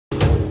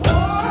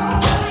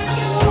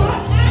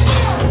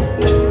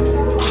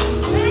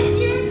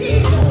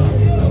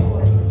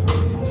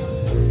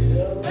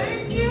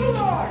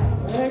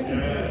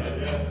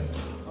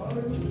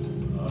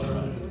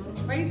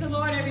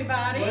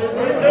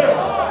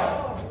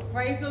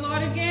the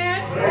Lord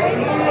again. Praise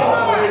the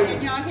Lord.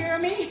 Can y'all hear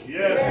me?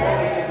 Yes.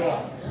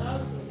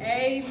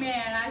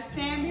 Amen. I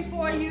stand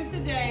before you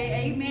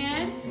today,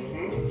 amen,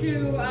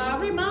 to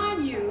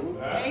remind you,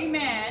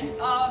 amen,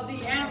 of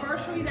the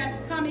anniversary that's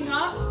coming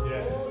up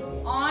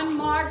on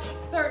March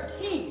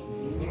 13th.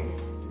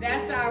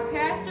 That's our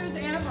pastor's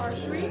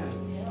anniversary.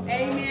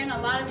 Amen.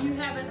 A lot of you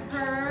haven't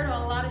heard, or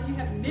a lot of you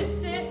have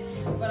missed it,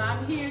 but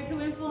I'm here to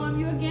inform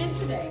you again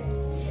today.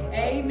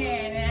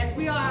 Amen. And as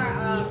we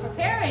are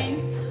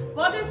preparing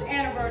for this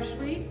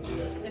anniversary,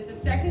 it's the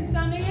second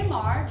Sunday in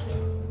March,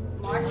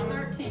 March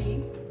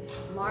 13th.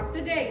 Mark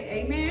the date.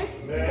 Amen.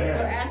 We're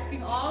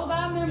asking all of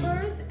our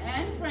members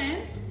and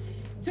friends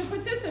to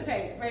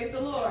participate. Praise the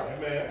Lord.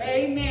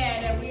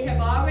 Amen. And we have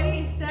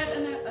already set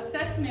an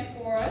assessment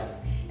for us.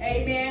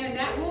 Amen. And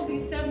that will be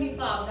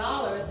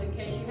 $75 in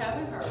case you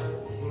haven't heard.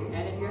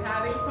 And if you're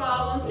having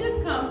problems,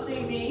 just come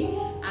see me.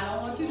 I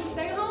don't want you to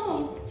stay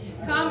home.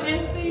 Come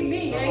and see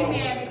me.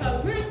 Amen.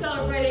 Because we're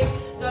celebrating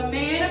the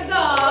man of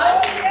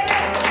God.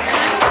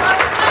 And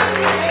first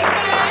Sunday.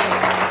 Amen.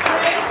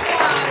 Praise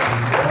God.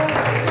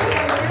 We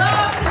would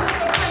love to look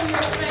upon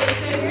your face.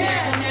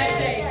 Amen. On that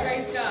day.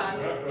 Praise God.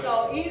 So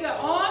either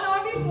on or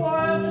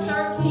before the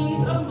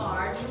 13th of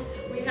March,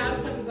 we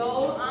have some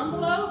gold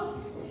envelopes.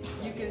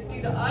 You can see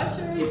the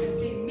usher, you can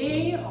see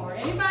me or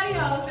anybody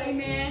else,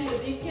 amen, the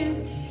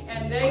deacons,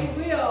 and they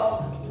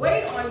will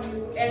wait on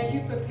you as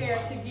you prepare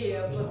to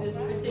give for this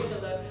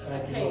particular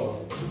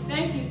occasion.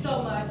 Thank you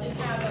so much and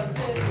have a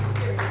good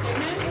experience.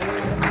 Amen.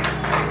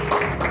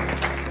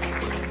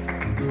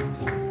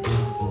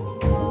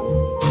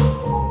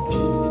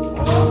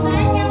 Oh,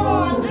 thank you,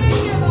 Lord. Thank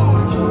you,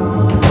 Lord.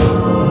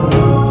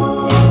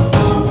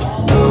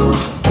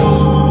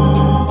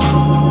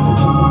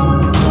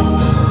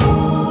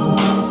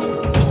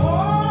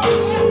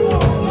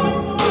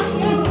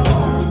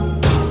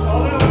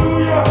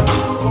 Hallelujah.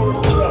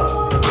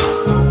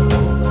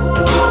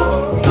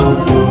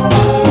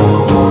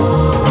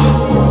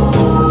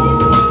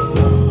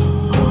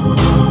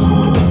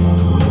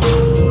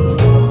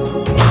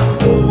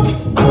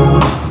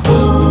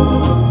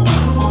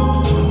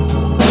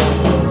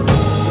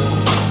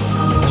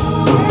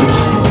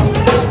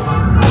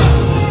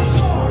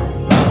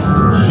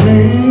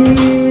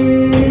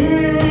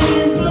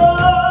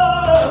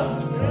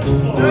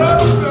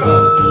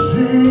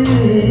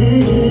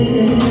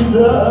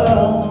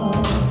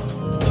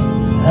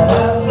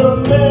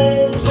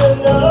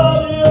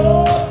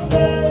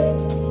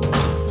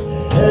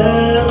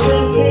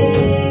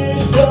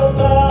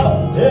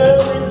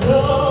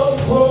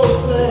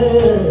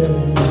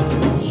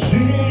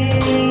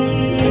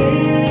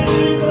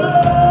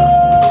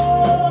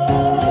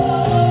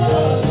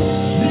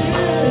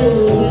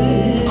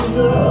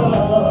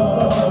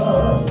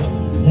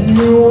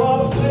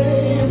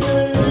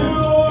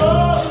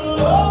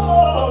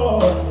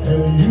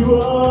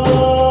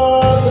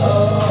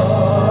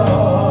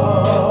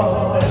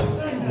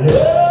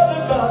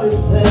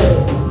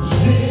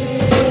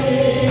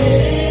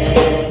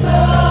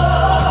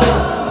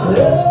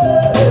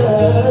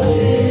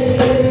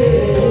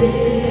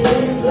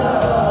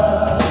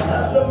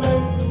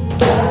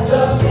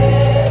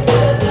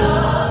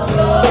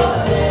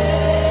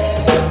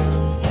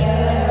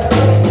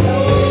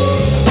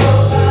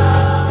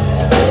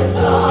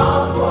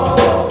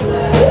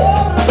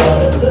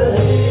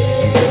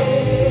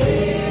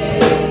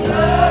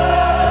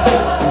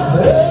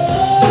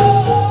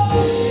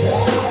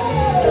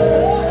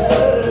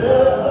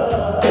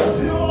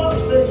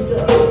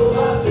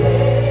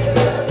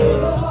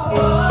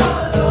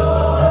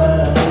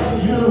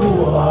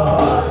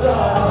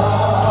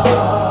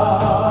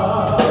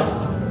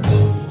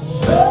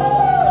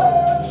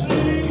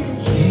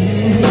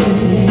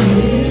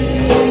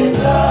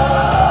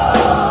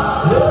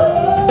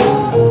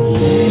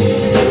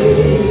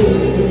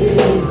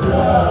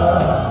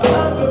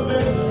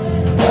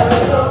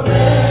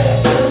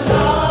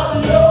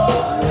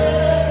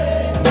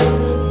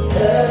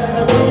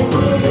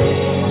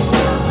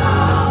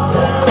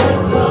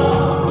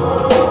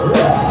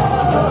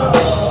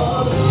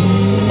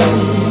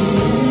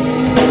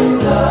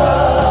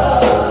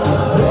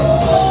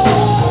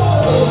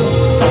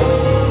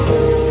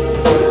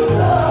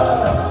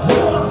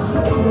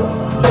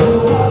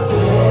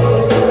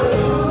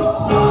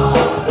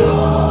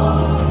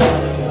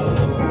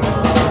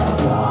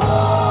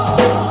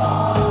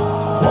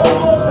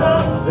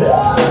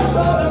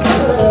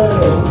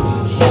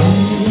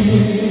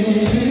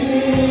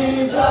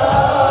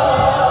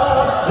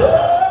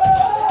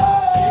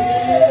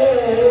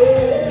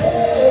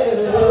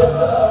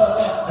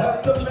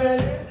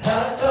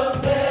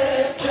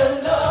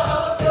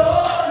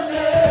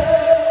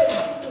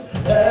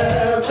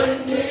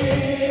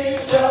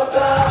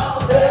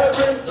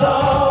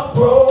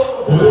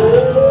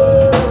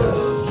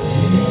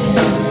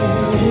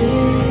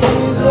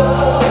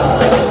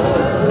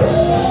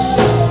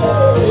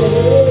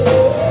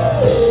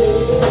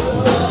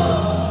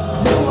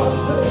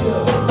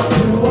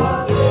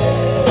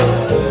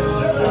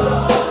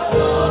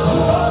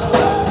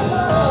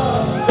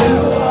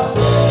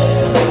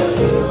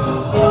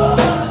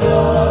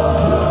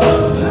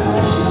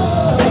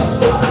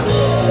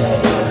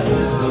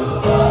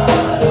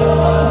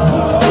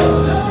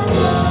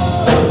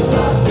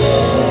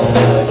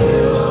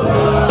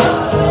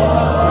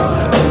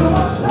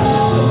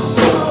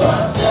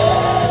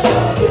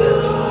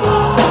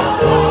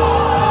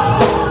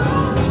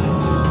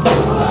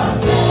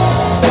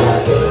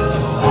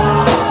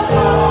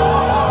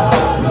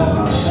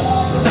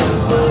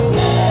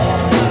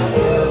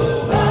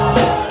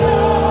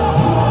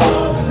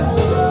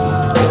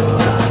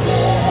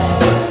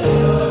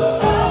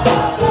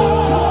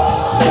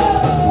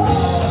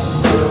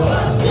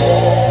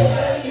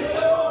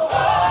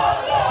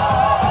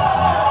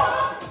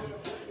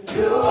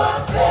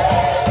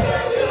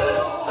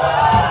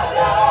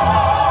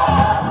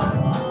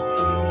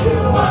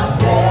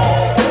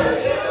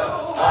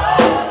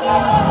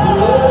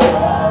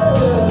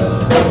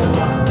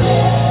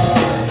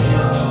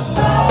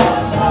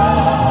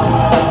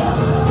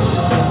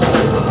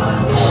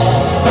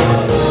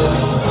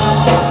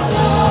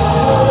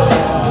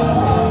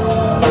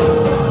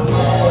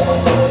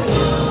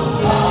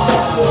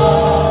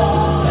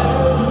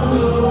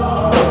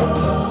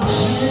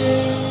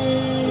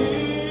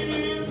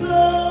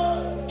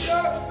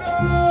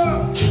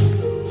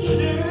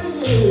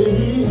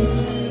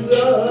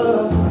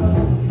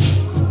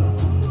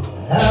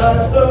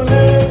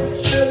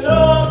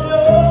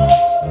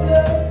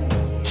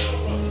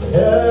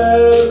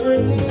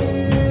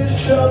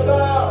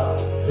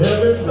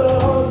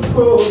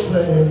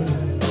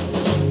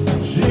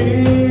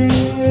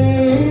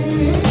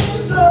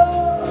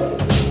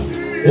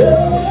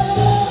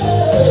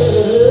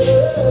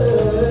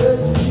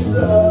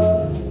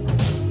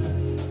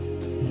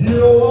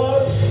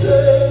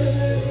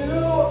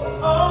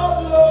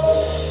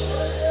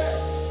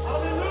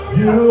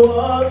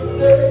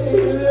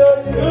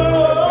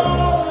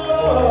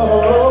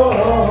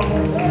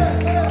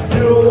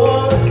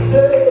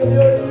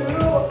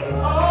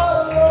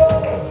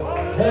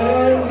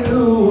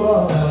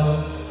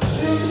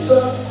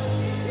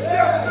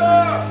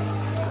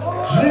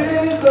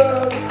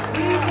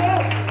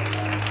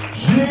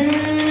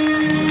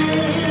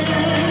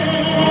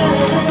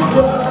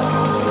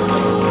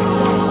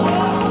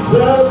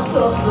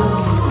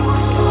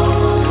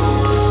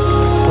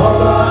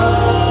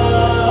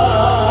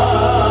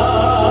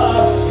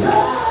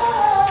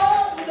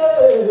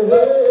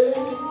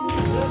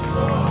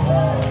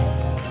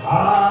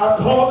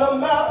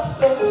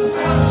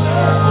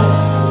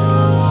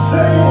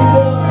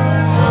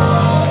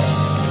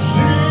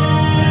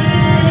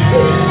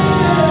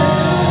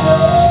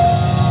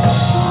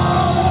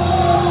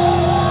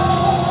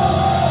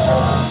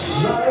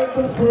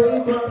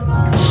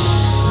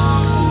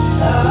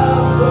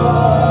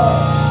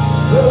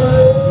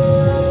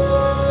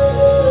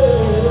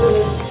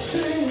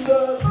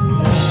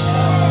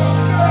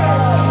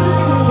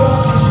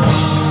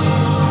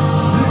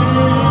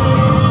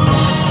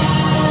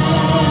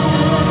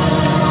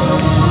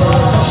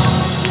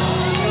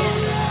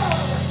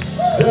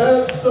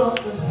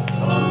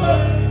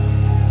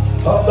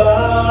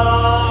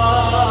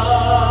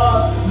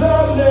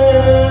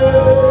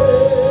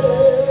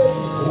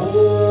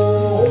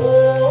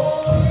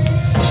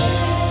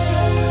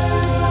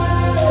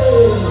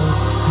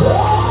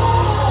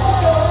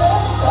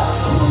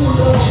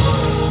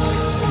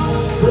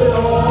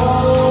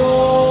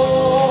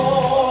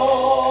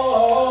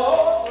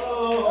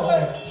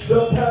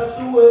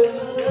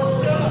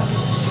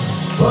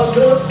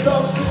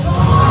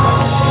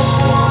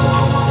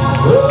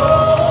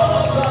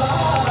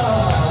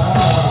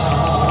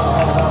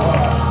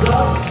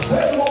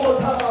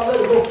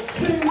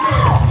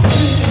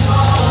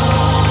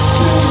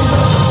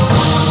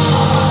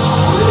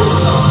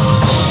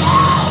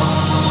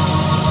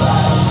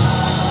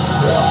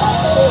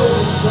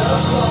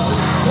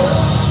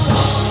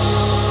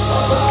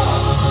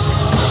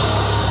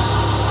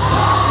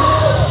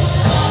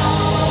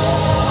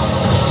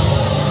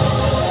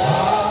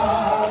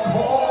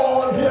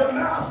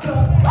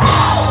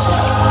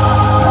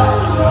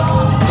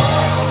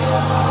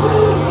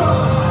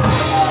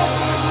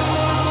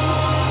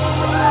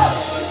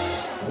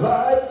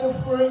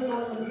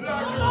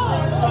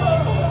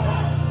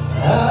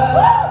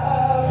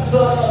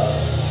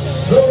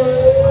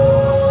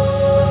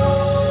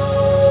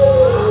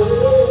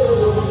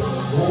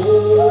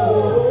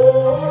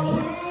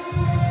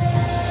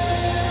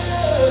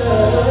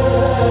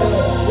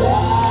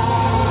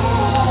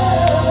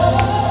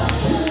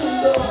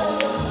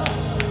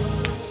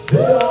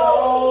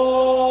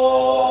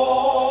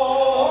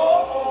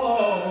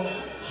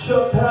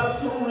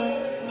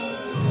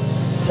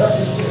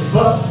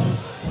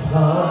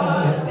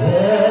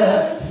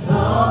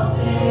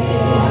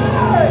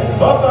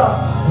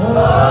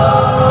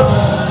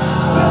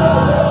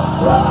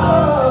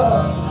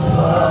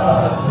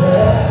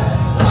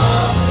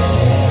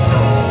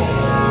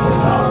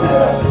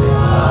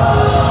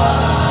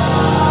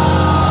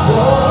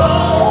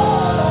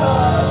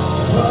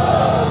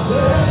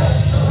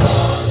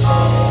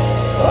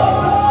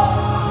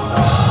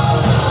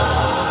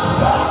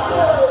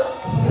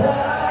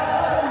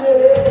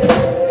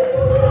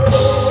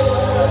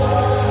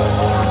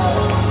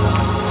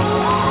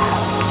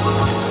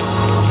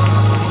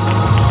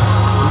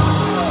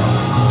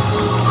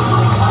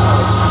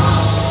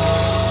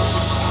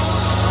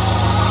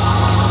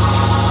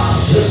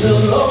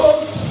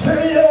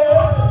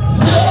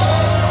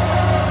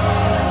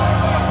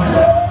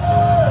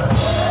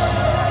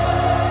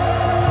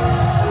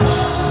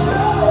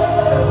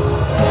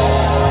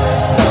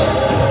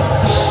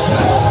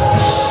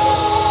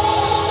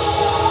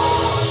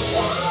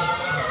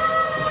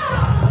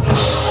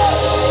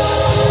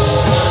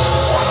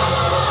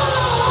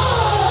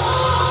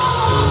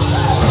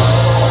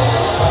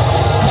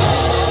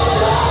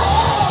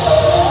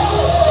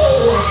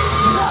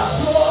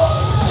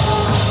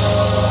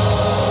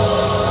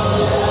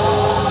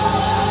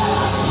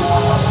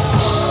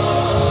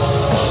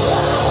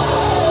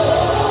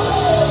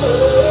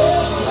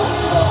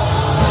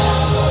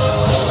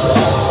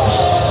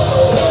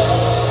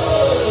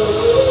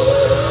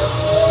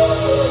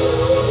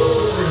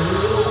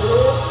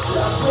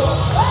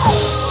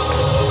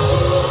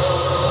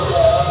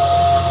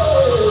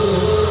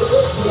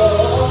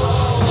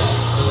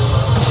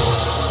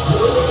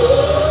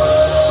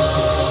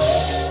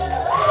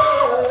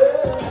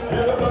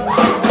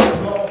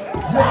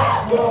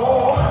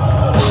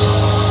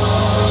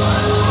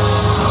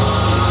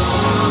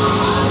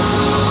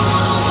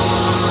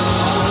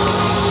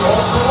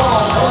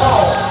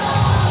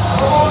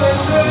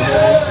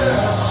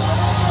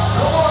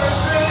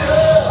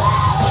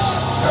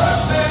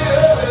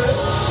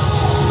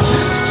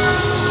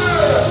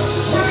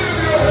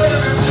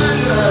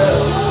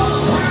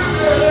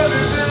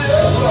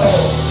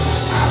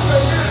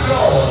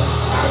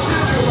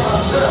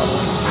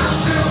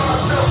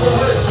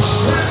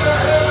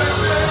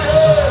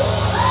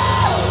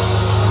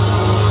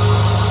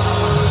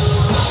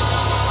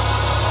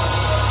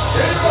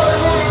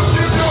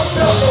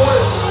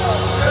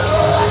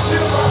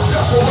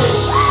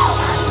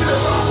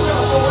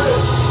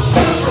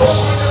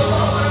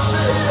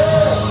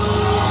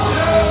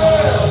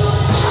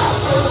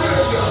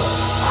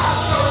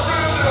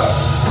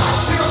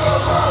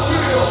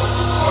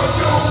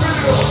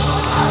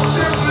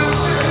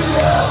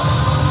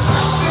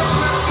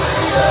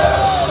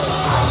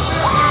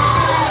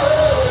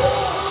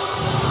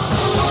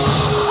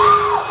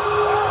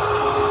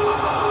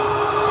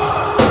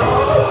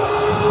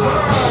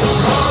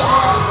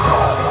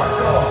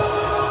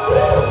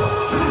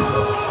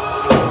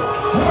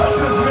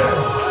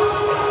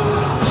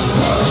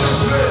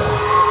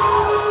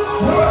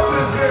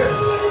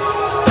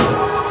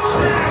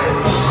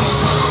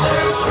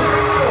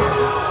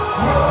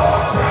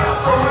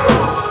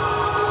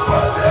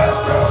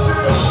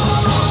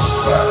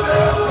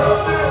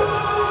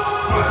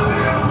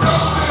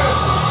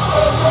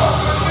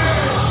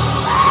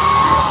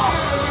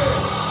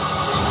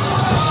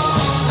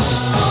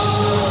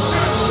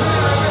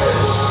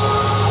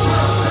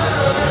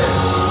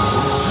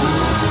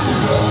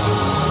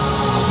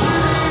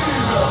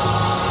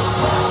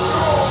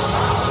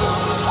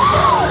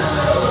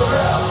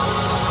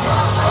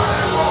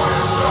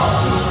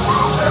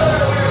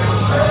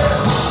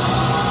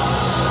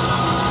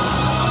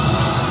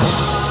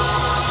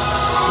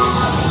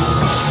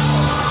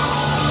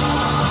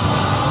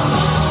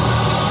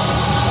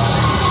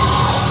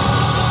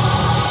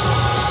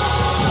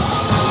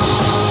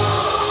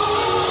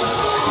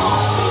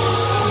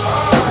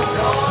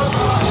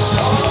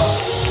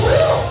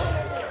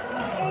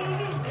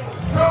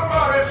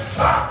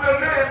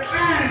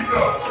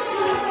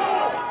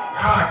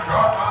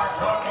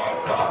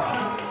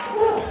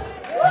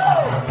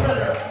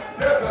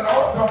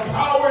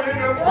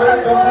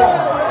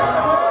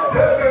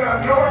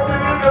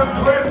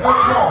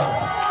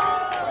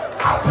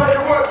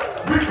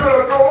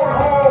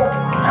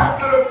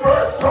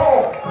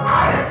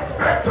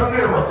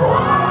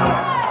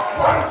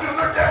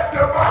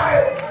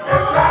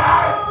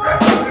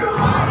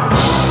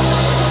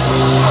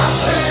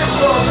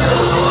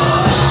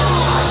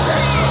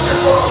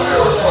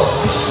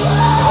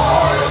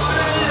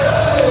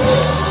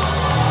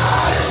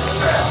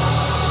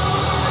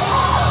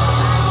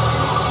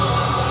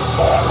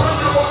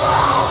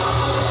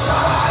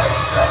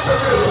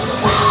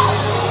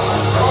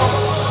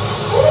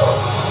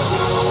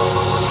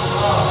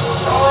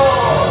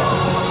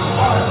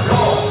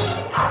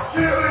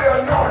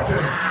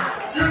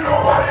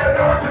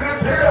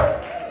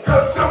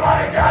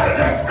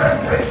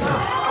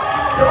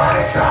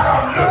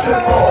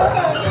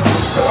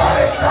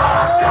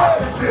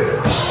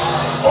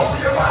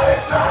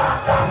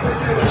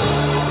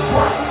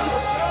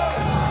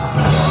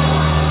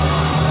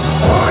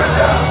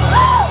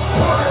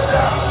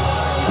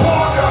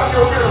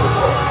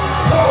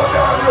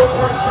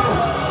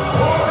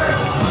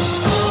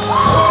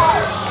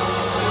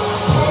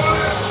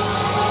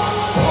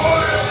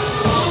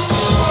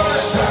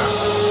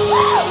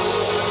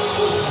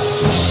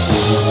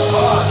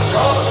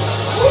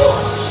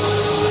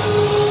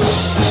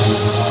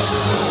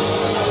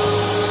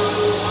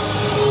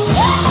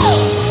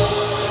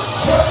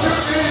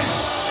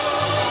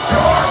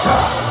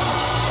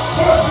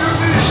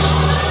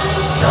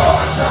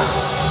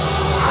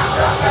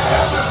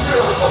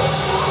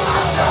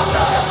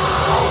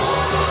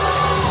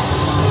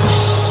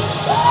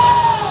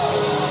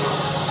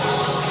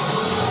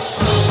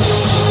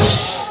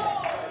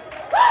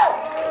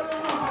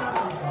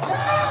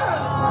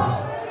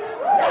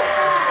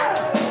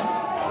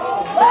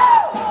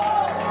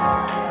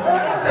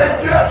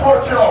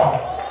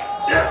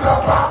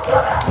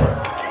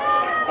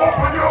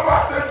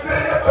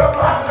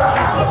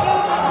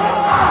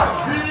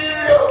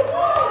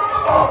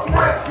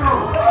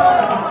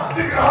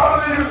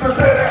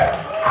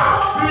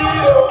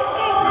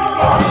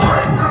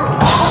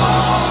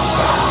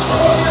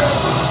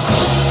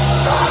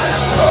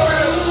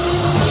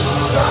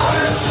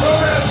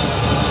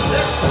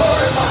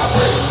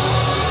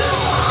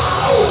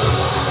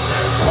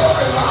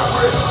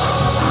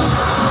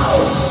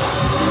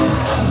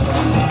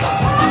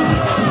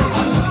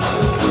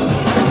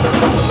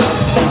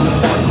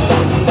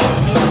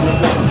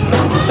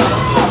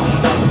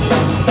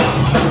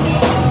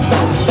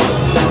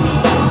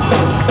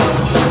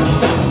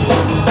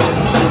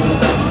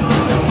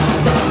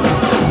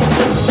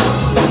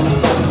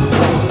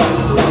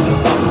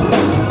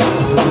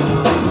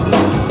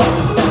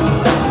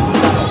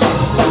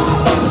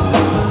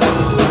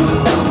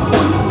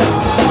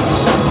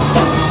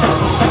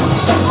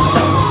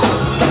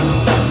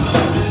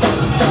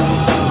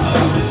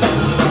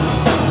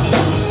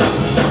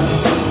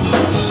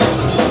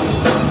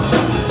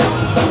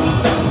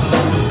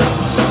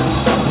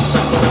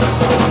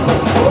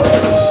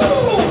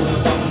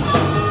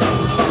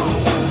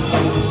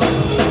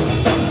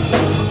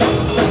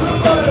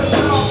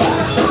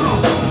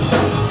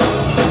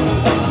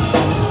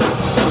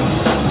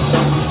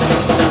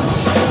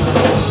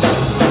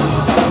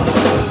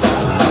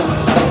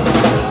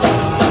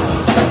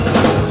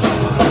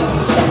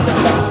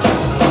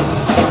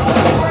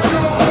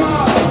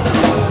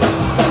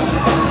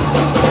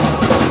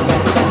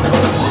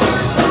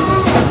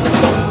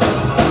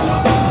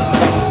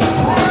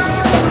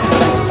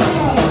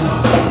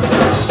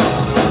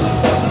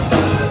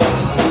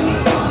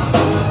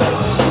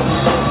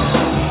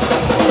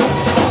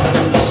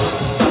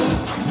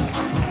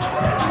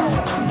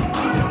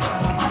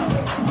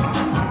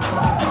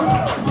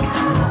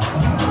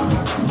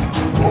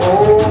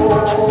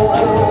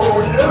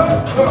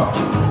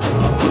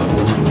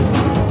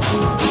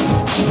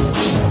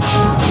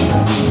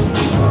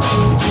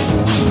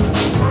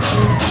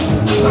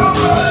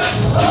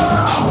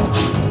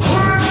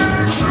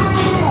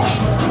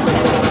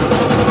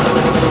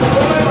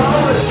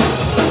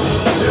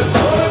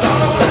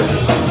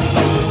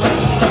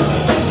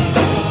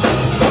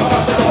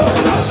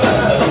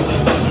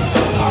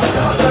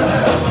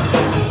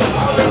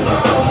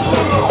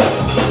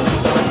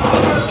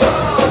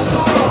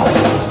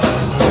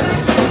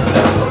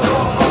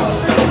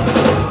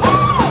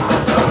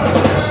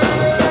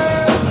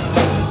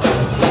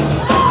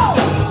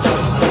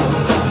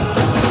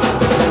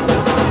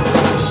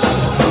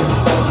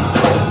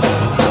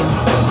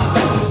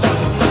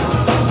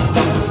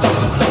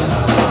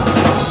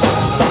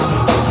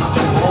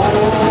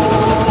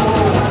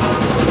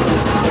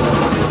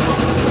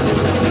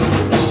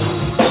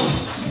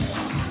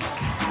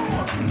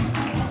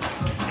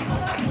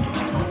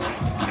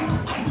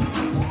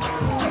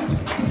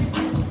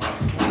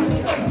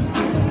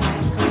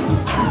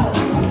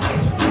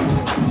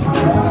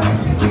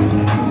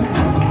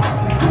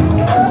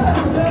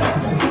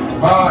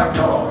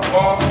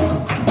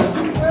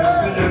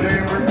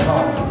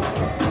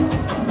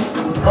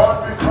 God,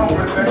 we come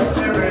with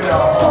thanksgiving in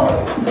our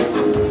hearts,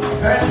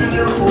 thanking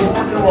you for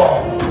who you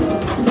are.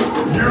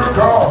 You're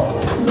God,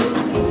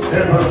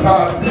 and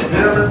besides me,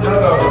 there is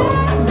none other.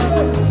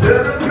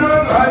 There is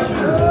none like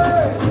you,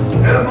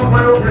 never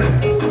will be.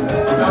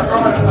 Now,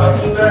 God, as I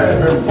stand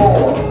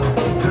before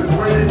this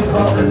waiting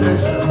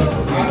congregation,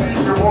 I need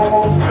you one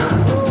more time,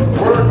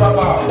 word by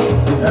mouth,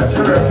 as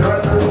you have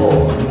done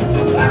before.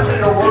 Give me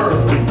a word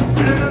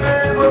in the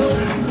name of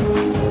Jesus.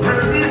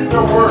 Release a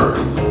word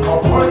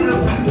upon your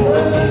people,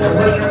 and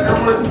when you do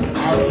it,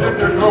 I'll give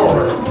you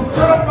glory.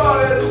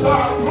 Somebody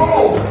shout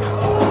glory.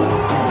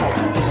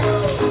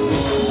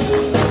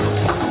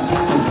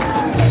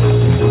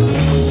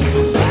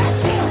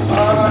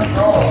 My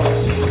God.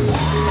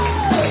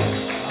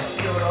 I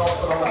feel it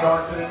also. I'm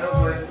anointed in the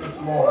place this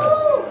morning.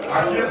 I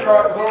give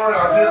God glory, I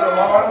give him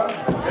honor,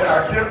 and I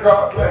give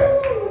God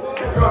thanks.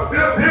 Because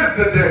this is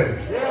the day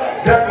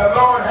that the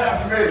Lord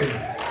hath made.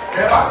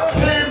 And I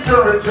came to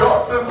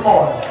rejoice this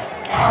morning.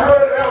 I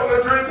heard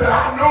Elder Drake say,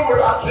 I know what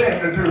I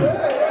came to do.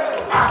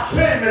 I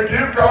came to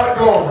give God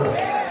glory.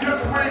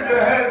 Just wave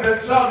your hands and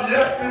shout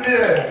yes in the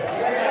air.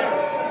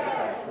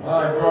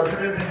 My God, you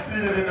may be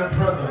seated in the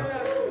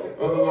presence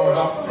of the Lord.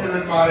 I'm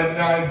feeling mighty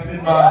nice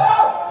in my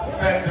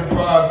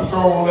sanctified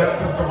soul, like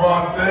Sister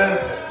Vaughn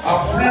says.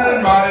 I'm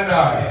feeling mighty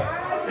nice.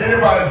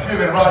 Anybody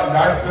feeling right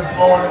nice this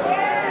morning?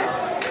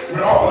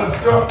 With all this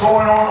stuff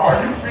going on,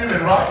 are you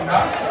feeling right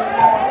nice this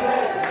morning?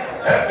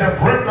 At the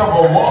brink of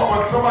a war,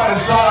 but somebody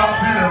shout, I'm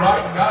feeling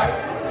right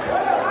nice.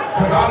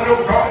 Because I know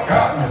God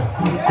got me.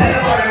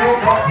 Anybody know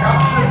God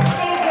got you?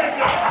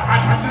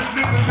 I just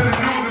listened to the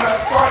news and I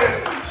started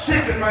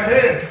shaking my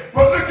head.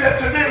 But look at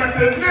your neighbor and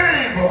say,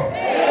 neighbor,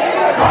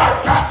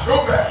 God got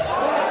your back.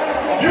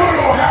 You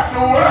don't have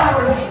to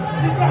worry.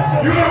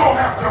 You don't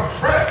have to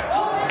fret.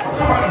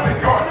 Somebody say,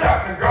 God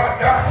got me, God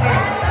got me.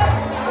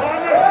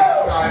 I'm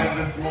excited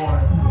this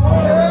morning.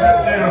 Can we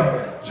just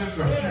give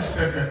just a few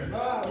seconds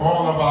for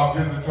all of our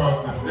visitors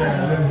to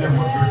stand, and let's give them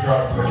a good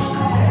God bless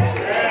you.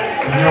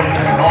 And young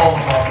man, all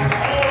of our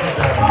visitors, look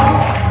at them.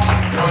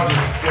 Y'all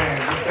just stand.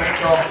 We thank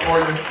God for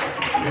you.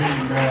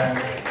 Amen.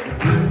 The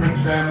Brisbane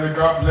family,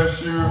 God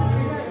bless you.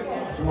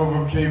 Some of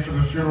them came for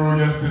the funeral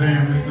yesterday.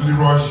 Mr.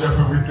 Leroy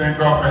Shepherd, we thank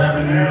God for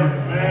having you.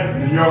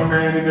 And the young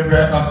man in the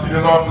back, I see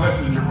the Lord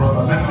blessing you,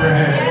 brother. Lift your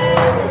hands.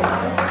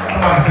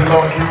 Somebody say,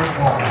 Lord, do it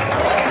for me.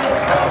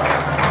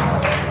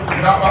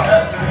 It's not by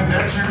accident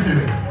that you're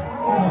here.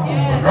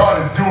 But God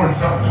is doing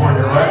something for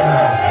you right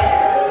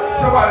now.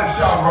 Somebody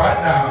shout right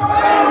now.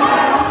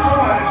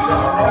 Somebody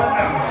shout right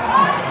now.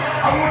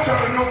 I want y'all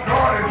to know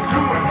God is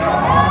doing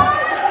something.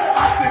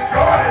 I said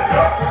God is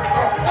up to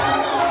something.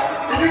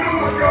 And you know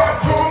what God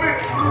told me?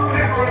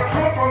 They're going to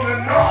come from the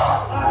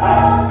north,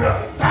 the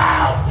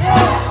south,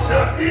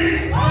 the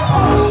east,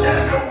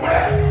 and the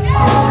west.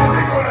 And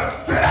they're going to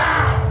sit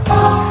down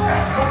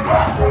at the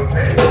welcome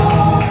table.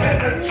 And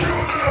the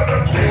children of the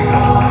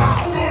kingdom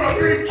are going to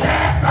be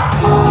cast out.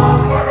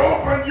 But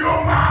open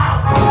your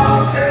mouth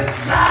and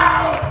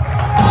shout,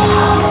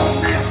 I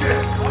won't miss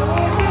it.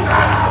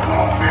 Shout, I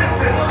won't miss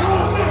it.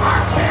 I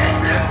can't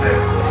miss it.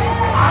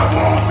 I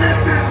won't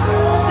miss it.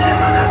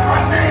 Even if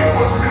my name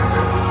was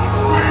missing.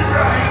 Wave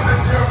your hands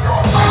and tell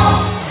God.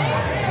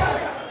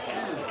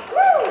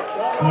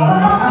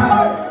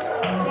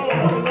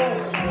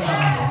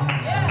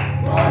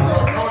 My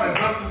God, God is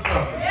up to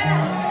something.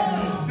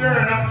 He's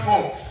stirring up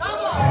folks.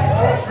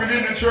 Folks been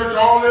in the church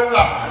all their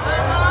lives.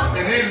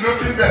 And they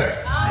looking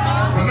back.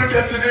 But look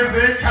at your neighbors,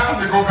 it ain't time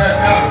to go back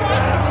now.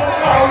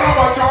 I don't know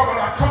about y'all, but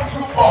I come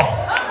too far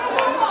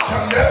to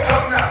mess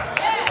up now.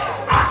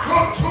 I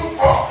come too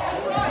far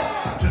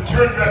to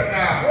turn back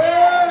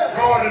now.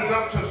 God is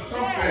up to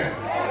something.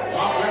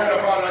 I'm glad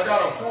about it. I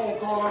got a phone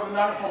call the other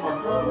night from a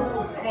cousin.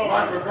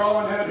 Michael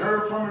Garland had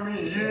heard from him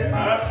in years.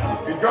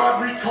 And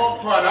God, we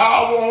talked for an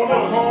hour on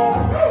the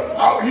phone.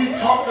 He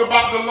talked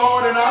about the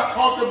Lord and I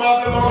talked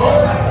about the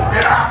Lord.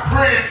 And I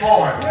prayed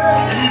for him.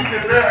 And he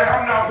said, Barry,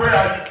 I'm not where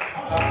I used to be.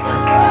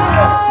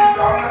 He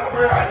said, I'm not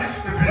where I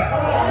used to be.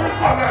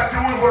 I'm not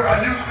doing what I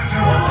used to do.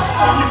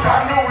 He said,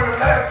 I know when the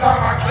last time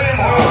I came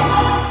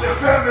home, the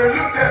family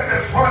looked at me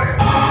funny.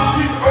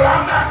 He said, but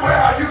I'm not where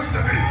I used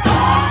to be.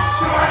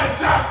 Somebody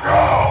shout,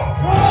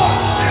 God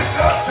is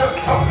up to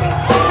something.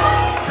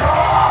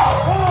 God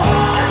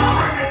is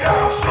bringing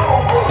down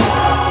strongholds.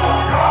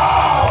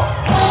 God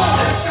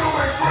is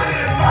doing great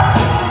and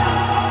mighty.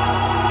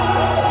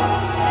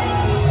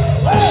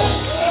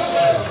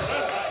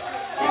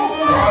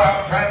 God, I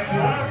thank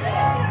you.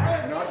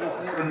 And I just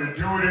want him to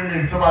do it in me.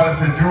 Somebody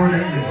say, do it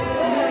in me.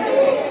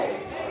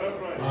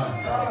 My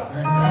God,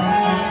 thank God,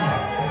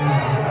 Jesus.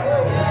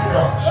 Thank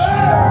God,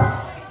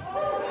 Jesus.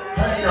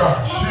 Thank God,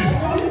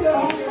 Jesus.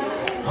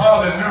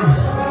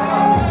 Hallelujah.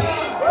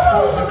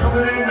 Folks are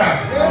coming in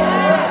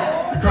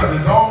now because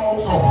it's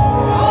almost over.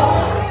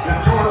 The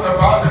door's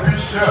about to be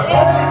shut.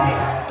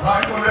 But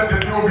I ain't gonna let the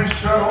door be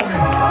shut on me.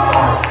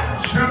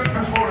 Just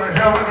before the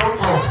heaven door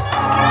closes,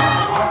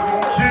 I'm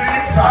gonna get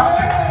inside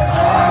the kitchen.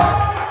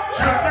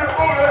 Just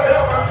before the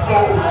heaven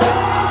closes,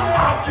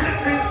 I'm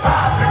getting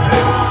inside the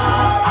kitchen.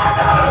 I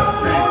got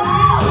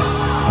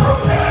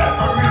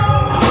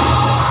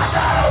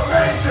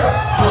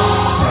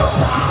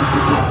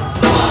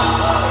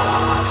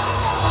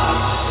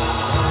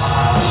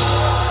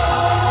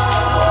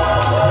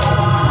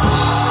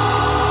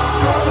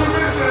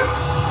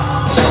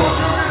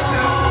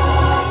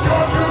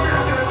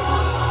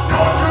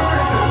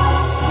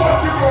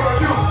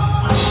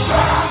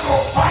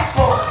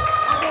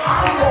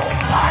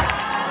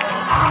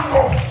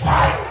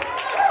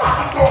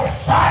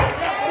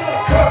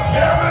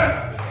heaven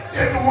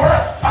is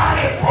worth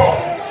fighting for.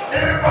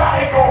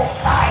 Anybody gonna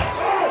fight?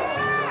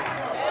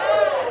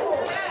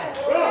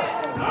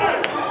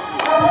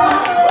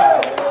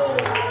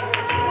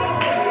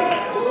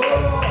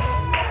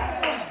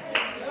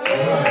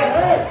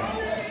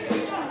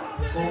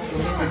 Folks are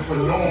looking for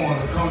Norma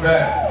to come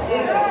back.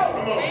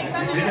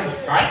 They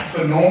just fighting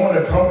for Norma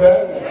to come back.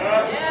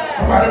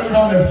 Somebody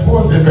trying to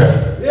force it back.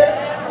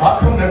 I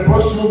come to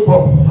bust your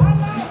bubble.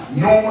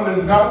 Normal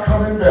is not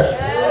coming back.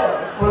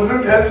 But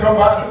look at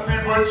somebody and say,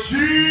 but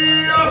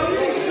Jesus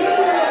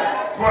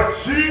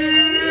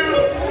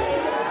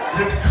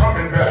is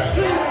coming back.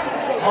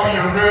 Are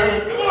you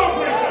ready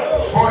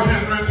for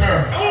his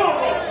return?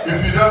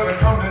 If he doesn't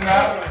come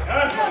tonight,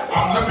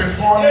 I'm looking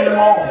for him in the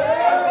morning.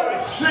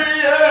 See,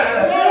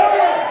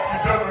 if he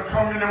doesn't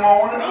come in the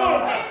morning,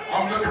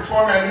 I'm looking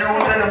for him at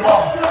noonday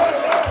tomorrow.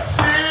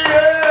 See,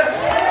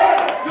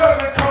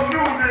 doesn't come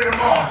noonday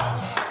tomorrow,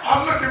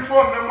 I'm looking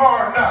for him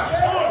tomorrow night.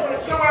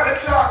 Somebody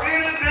shout,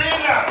 any day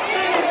now.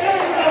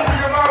 Open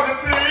your mouth and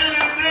say,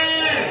 any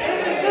day.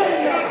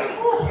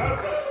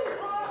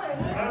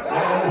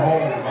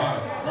 Oh my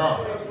God.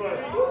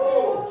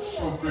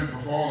 So grateful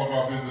for all of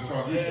our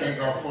visitors. We thank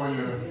God for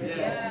you.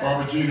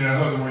 Barbara Jean and her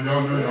husband, when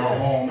y'all knew y'all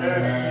home,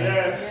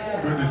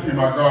 amen. Good to see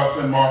my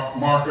godson,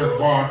 Marcus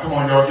Vaughn. Come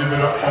on, y'all, give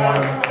it up for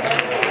him.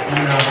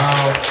 In the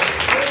house.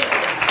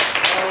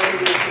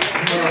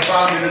 You're going to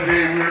find me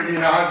today. We're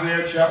in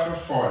Isaiah chapter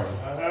 40.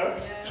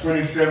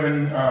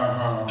 27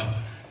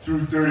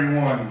 through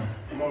 31.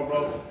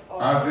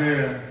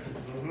 Isaiah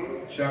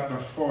chapter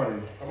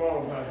 40.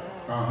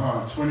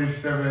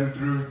 27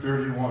 through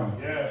 31.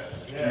 We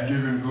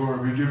give him glory,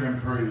 we give him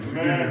praise, we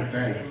give him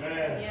thanks.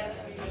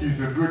 He's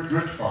a good,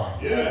 good Father.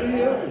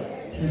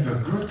 He's a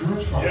good,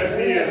 good Father.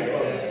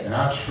 And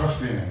I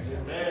trust in him.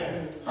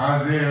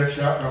 Isaiah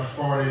chapter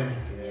 40,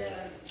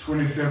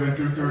 27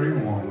 through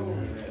 31.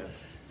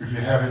 If you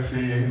have it,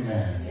 say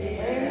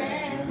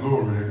amen.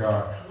 Glory to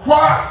God.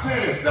 Why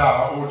sayest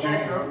thou, O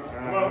Jacob,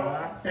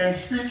 and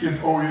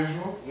speaketh, O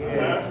Israel?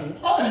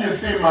 Why do you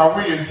say my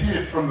way is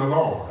hid from the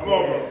Lord,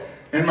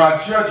 and my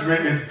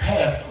judgment is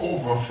passed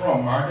over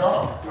from my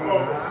God?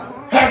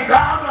 Hast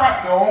thou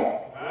not known,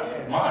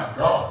 my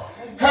God,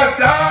 hast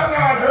thou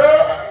not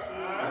heard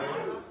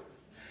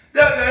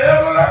that the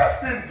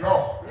everlasting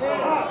God,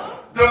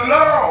 the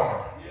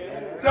Lord,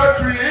 the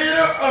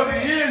creator of the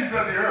ends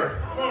of the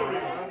earth,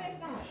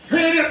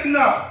 fainteth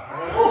not,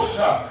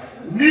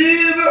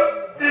 neither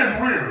is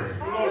weary.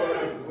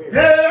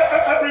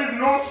 There is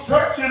no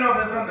searching of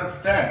his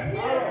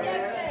understanding.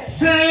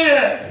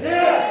 Saying,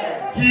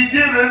 he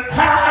giveth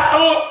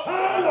power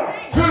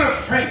to the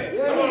faint,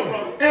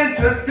 and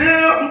to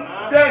them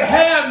that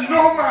have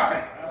no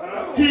mind,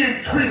 he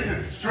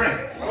increaseth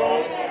strength.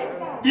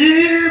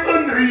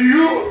 Even the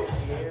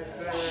youths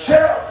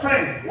shall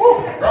faint.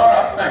 Woo, God,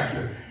 I thank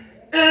you.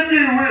 And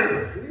be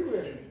weary.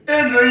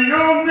 And the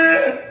young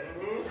men,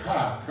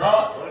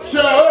 God,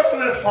 shall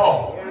utterly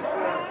fall.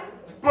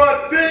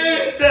 But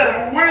they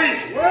that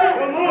wait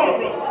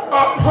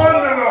upon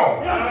the Lord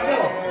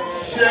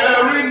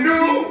shall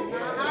renew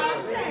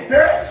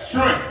their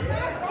strength.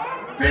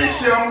 They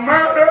shall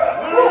mount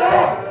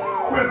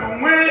up with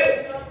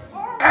wings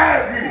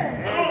as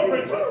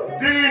eagles.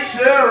 They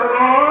shall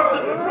run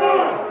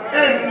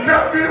and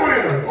not be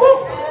weary.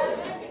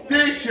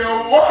 They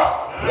shall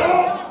walk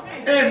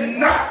and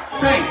not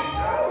faint.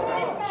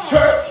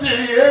 Church say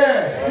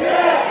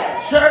yeah.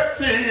 Church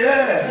say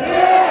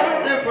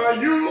yeah. If I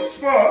use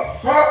for a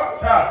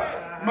thought,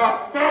 my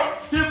thought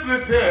simply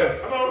says,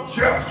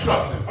 just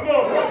trust him. Come on,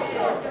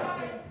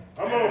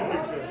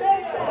 preacher.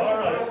 All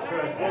right.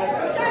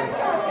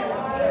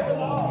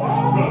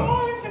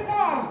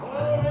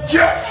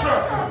 Just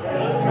trust him.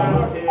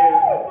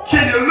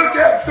 Can you look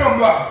at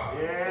somebody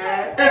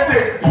and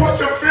say, put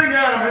your finger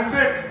at him and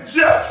say,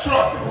 just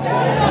trust him.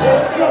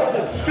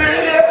 Say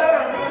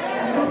yeah.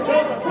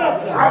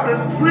 I've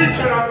been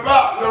preaching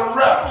about the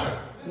rapture.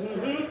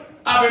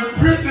 I've been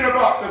preaching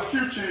about the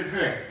future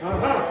events.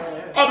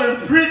 I've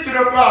been preaching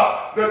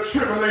about the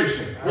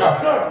tribulation.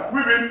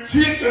 We've been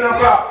teaching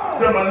about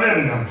the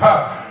millennium.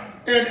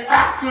 And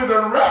after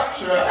the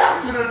rapture,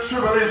 after the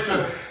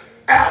tribulation,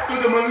 after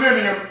the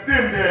millennium,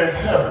 then there's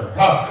heaven.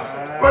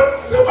 But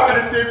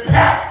somebody say,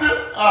 Pastor,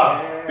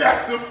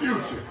 that's the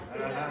future.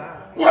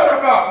 What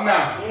about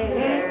now?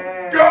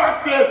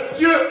 God says,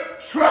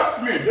 just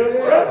trust me.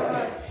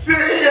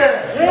 Say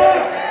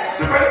yeah.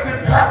 Somebody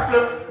say,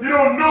 Pastor, you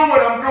don't know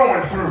what I'm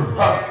going through.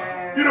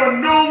 You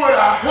don't know what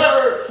I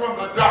heard from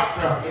the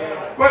doctor.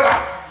 But I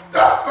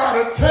stopped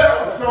by to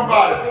tell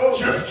somebody,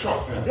 just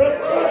trust him.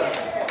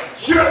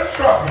 Just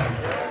trust him.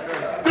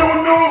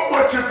 Don't know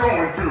what you're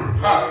going through.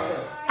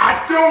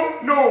 I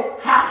don't know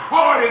how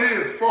hard it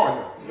is for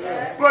you.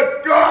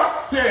 But God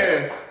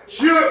says,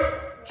 just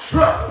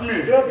trust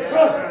me.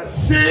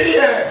 Say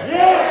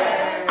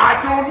yeah.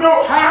 I don't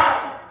know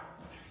how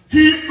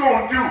he's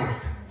going to do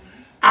it.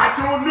 I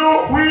don't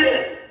know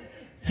when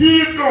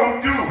he's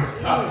going to do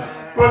it.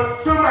 But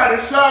somebody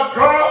shout,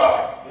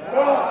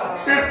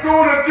 God is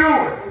going to do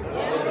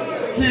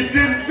it. He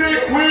didn't say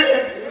when.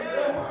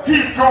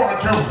 He's going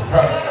to do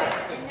it.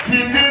 He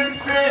didn't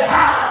say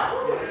how.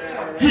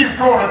 He's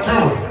going to do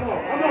it.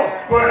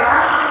 But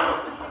I'm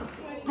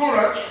going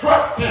to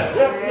trust him.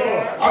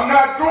 I'm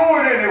not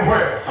going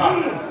anywhere.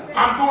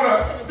 I'm going to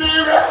stay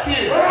right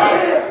here.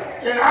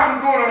 And I'm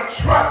going to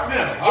trust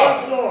him.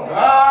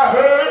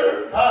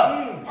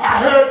 I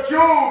heard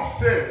Job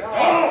say,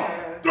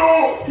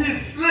 though he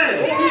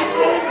slid,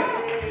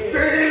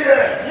 say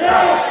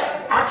that.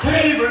 I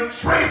can't even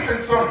trace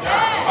him sometimes.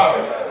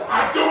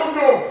 I don't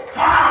know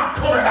how I'm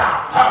coming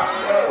out.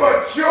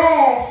 But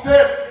Job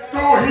said,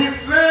 though he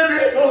slid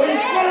it,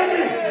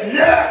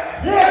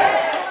 yet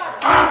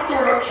I'm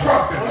going to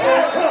trust him.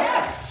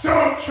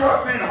 Some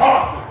trust in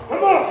horses.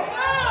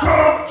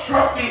 Some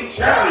trust in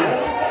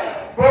chariots.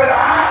 But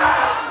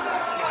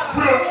I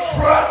will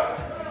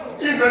trust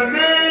in the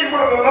name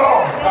of the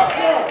Lord.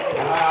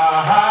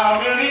 How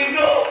many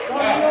know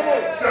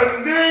the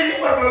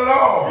name of the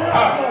Lord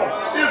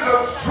is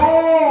a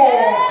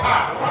strong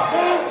tower,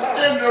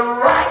 and the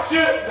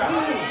righteous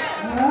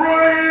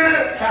run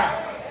in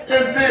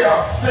and they are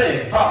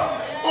safe.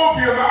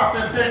 Open your mouth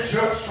and say,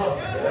 just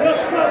trust him.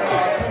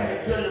 I'm coming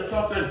to tell you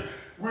something.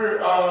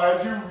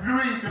 As you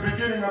read the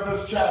beginning of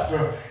this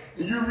chapter,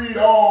 and you read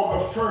all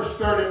the first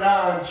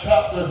 39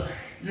 chapters,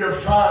 you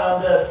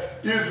find that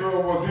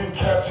Israel was in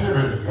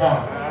captivity.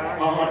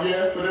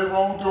 Yeah, for their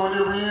wrongdoing,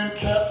 they were in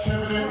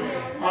captivity.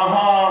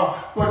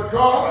 But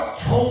God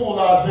told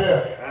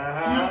Isaiah,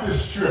 flip the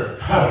strip.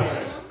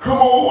 Come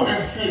on and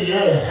say,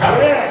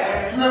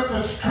 yeah. Flip the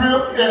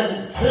strip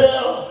and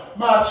tell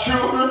my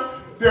children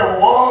their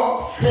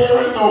warfare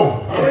is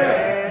over.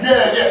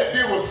 Yeah,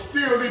 they were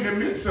still in the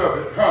midst of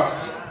it.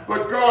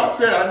 But God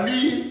said, I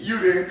need you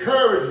to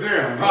encourage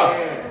them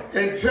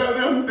and tell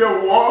them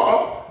their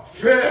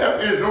warfare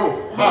is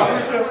over.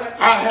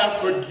 I have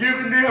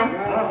forgiven them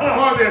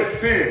for their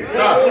sins.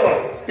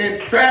 In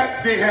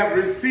fact, they have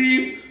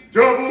received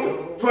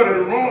double for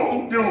the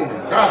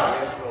wrongdoings.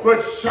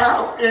 But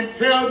shout and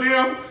tell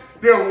them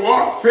their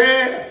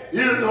warfare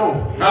is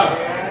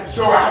over.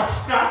 So I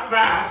stopped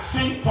by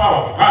St.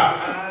 Paul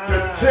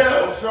to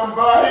tell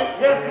somebody,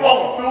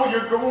 although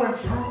you're going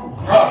through,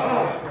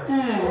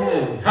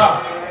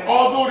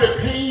 although the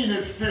pain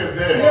is still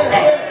there,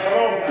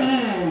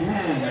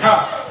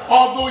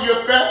 although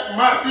your back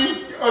might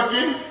be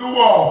against the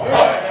wall,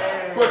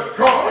 but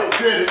God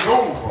said it's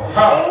over.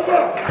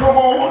 Come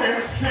on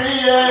and say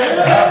it.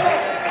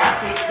 I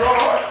said,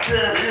 God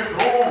said it's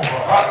over.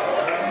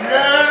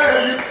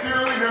 Yeah, you're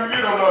still in the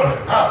middle of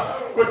it.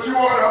 But you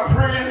ought to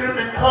praise him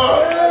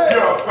because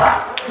you're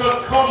about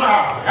to come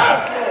out.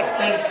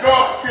 And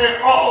God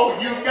said, all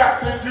you got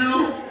to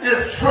do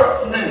is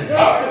trust me.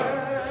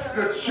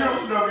 The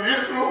children of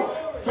Israel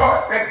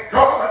thought that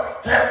God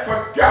had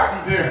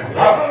forgotten them.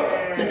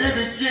 And they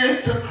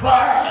began to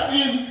cry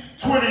in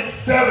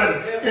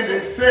 27, and they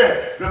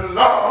said, the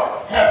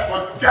Lord has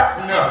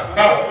forgotten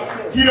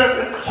us. He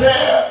doesn't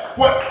care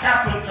what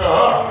happened to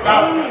us.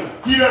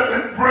 He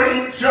doesn't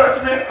bring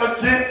judgment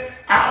against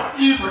our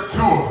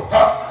evildoers.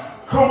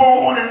 Come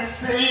on and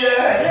say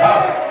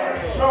it.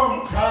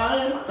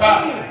 Sometimes,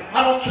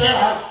 I don't care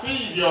how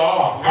saved you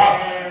are.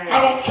 I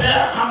don't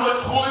care how much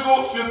Holy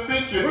Ghost you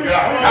think you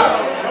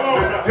got.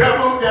 The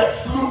devil, that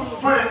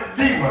slew-footed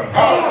demon,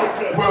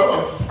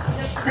 will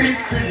speak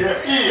to your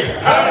ear.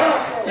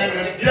 And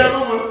the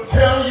devil will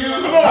tell you,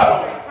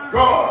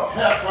 God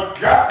has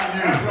forgotten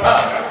you.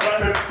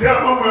 The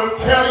devil will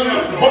tell you,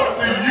 what's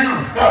the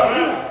use?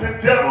 The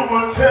devil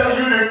will tell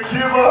you to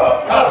give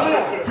up.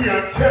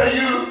 He'll tell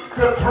you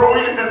to throw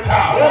in the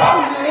towel.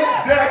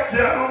 That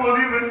devil will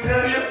even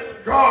tell you,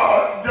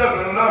 God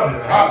doesn't love you.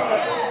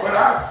 But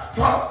I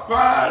stopped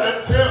by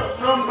to tell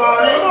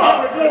somebody,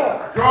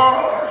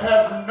 God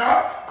has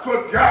not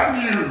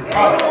forgotten you.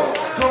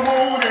 Come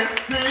on and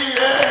say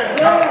it.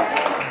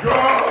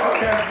 God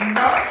has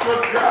not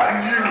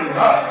forgotten you.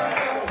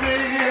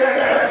 Say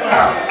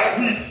it.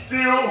 He's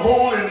still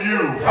holding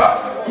you.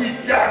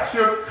 He got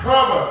you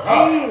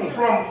covered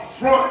from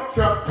front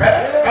to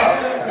back.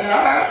 And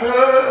I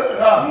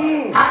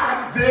heard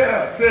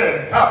Isaiah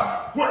say,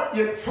 what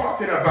you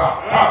talking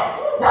about?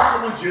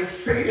 Why would you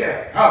say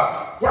that?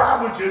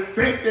 Why would you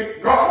think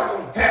that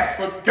God has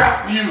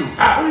forgotten you?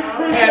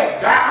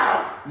 Has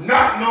thou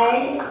not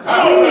known?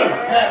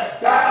 Has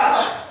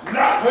thou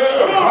not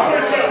heard?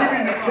 You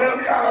mean to tell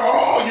me out of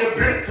all you've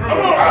been through,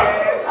 out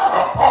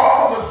of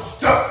all the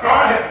stuff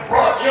God has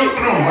brought you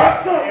through,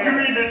 you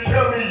mean to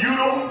tell me you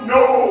don't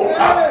know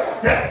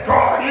that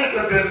God is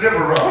a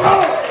deliverer?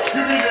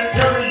 You mean to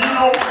tell me you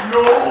don't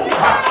know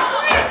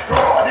that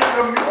God is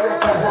a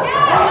miracle worker?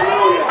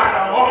 Out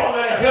of all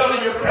the hell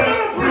you've been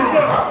through,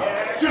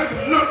 just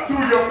look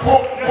through your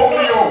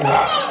portfolio,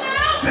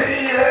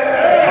 see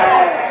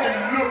it, and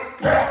look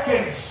back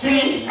and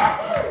see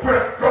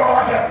where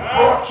God has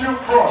brought you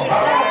from.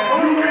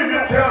 You mean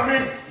to tell me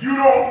you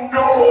don't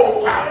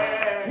know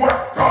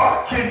what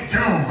God can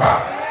do?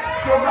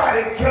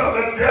 Somebody tell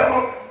the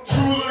devil,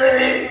 too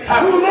late.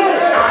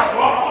 I've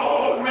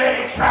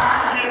already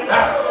tried it,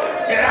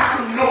 and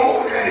I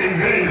know that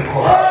he's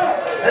able.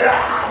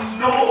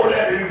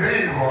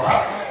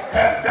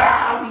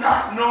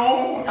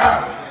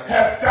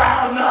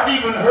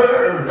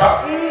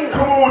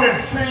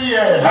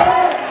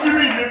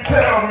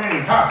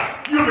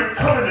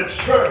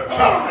 church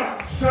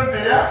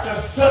Sunday after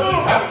Sunday,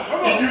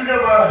 and you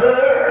never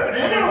heard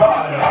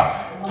anybody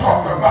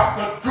talk about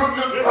the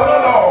goodness of the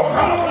Lord.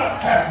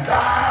 Have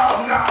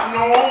thou not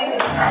known,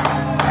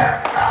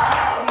 have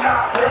thou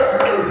not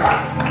heard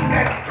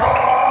that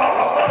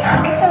God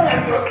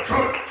is a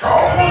good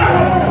God?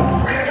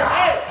 When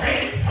I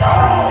think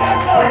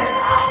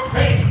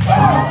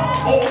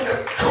on the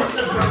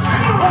goodness of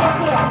Jesus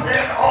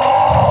and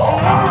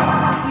all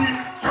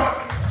He's done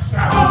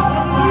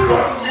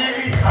for me,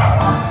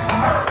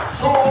 my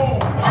soul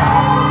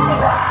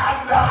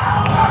cries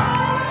out,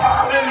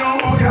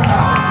 hallelujah.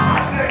 I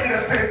dare you to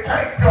say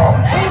thank God.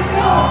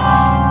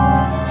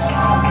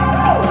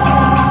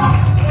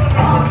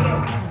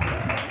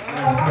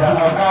 Hast thou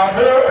not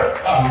heard,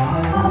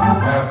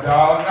 hast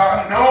thou not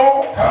known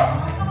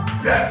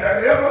that the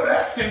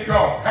everlasting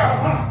God,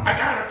 I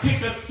gotta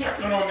take a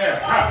second on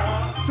that.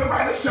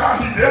 Somebody shout,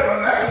 He's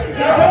everlasting.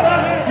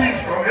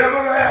 He's from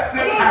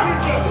everlasting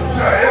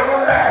to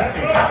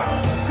everlasting.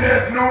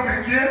 There's no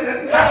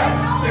beginning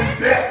in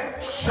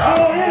that shout,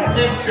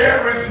 and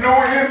there is no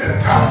ending.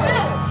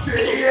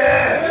 Say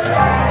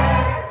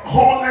yeah.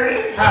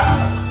 Jose,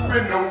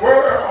 when the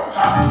world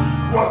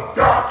was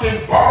dark and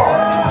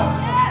void,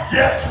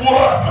 guess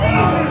what?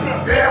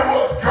 There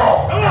was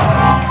God.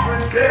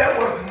 When there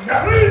was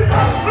nothing,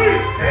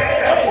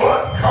 there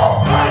was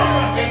God.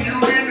 And you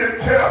mean to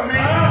tell me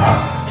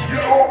you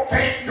don't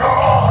think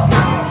God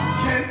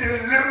can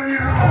deliver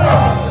you?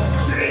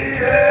 See,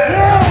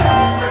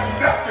 yeah, when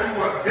nothing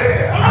was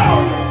there,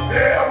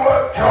 there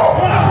was God.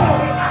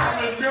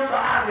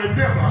 I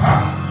remember,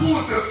 who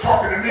was just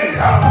talking to me?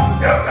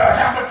 Elder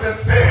Hamilton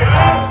said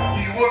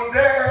he was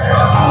there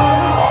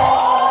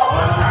all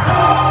the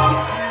time.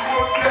 He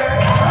was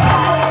there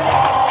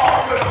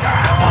all the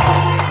time,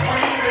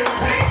 waiting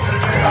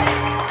patiently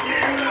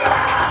in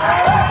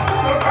line.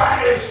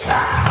 Somebody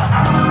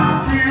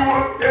shout, He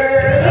was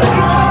there.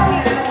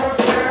 He was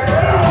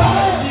there.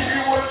 He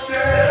was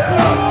there.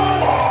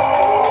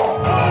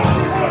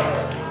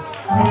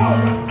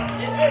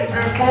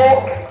 Before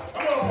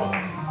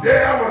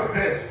there was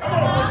there.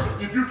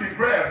 If you can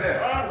grab that.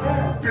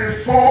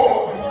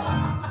 Before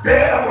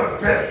there was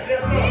there.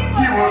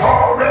 He was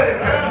already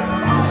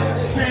there.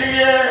 See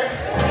yeah.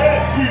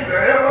 He's the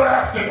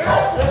everlasting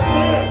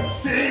God.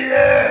 See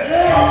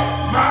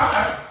yeah. My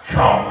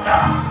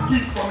God.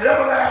 He's from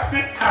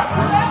everlasting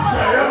to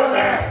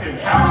everlasting.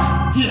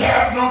 He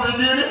has no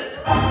beginning.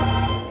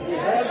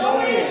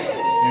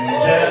 And He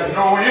has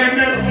no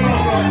ending.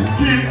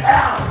 He's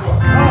Alpha.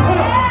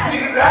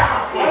 He's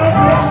Alpha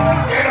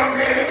and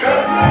Omega,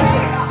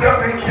 the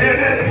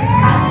beginning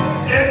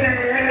and the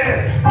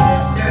end.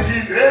 And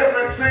He's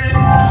everything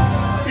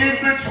in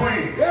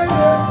between.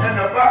 And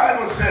the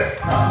Bible says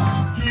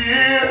He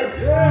is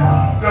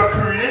the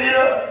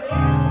creator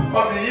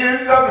of the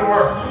ends of the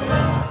world.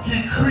 He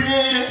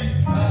created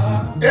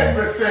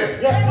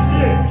everything.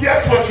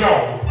 Guess what,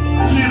 y'all?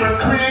 He even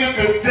created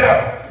the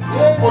devil.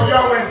 Well,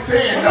 y'all ain't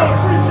saying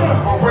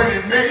nothing. But when He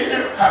made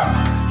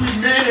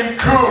him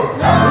good.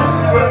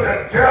 But the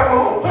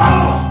devil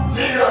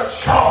made a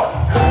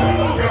choice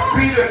to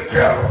be the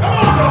devil.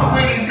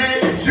 When He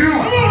made you,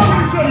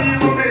 He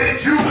even made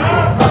you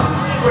good.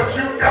 But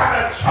you got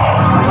a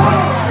choice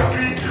to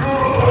be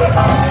good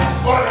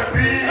or to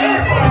be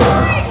evil.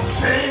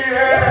 Say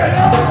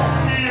yeah.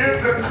 He is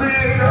the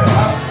creator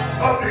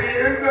of the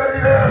ends of the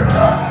earth.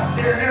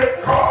 And if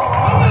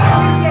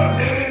God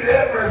made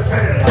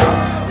everything,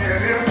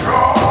 and if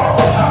God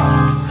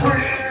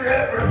created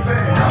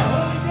everything,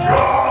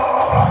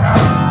 God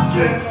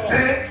can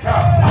fix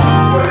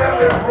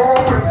whatever is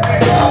wrong with me.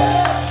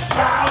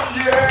 Shout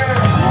yeah.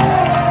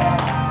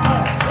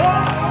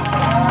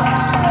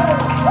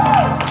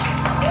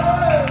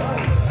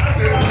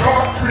 If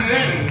God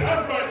created it,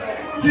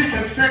 He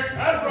can fix it.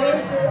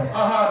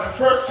 The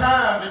first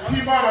time the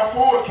T-Model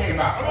Ford came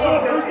out,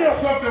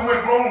 something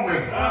went wrong with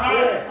it.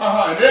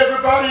 And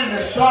everybody in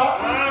the shop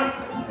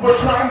were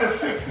trying to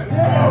fix it,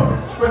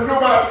 but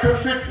nobody could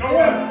fix it.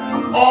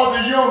 All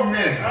the young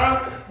men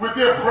with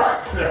their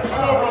bright self,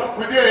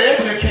 with their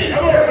educated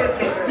self,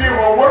 they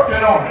were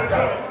working on it,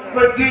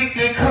 but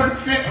they couldn't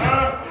fix it.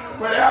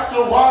 But after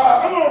a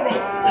while,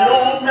 an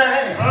old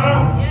man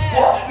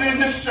walked in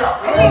the shop.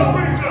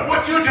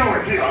 What you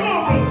doing here?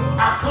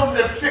 I come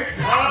to fix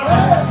it.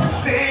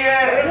 Say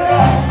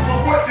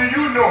yeah. What do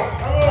you know?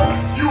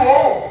 You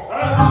old.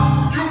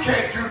 You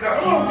can't do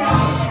nothing.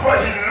 But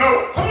he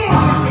looked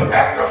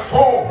at the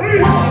phone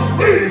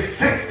and he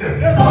fixed it.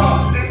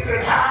 They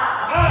said,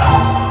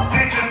 how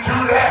did you do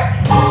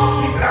that?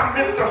 He said, I'm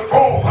Mr.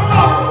 Phone.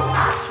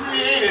 I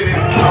created it.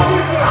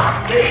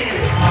 I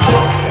made it.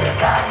 And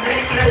if I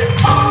make it,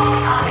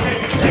 I can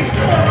fix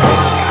it.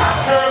 I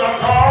serve a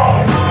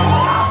God.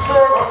 I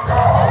serve a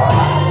God.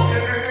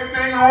 If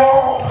anything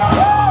wrong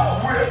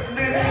with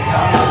me,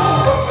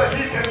 but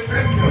He can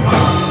fix it.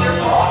 If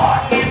my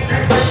heart needs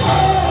fixing,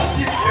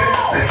 He can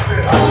fix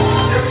it.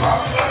 If my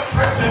blood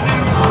pressure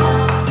needs it,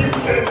 He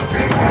can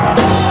fix it.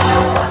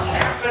 If my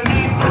cancer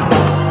needs it,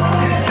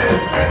 He can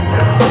fix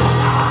it.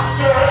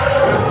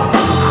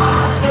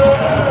 I serve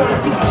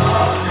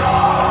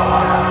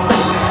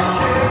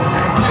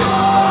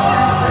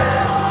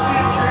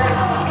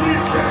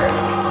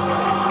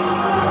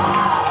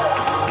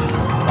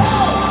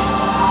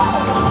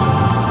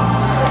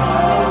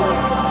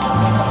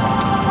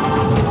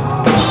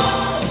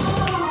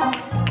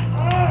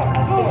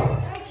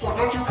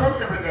don't you come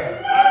here with that?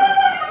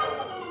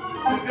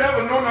 The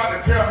devil know not to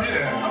tell me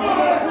that.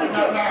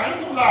 Now I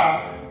ain't gonna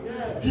lie.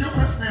 He'll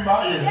whisper in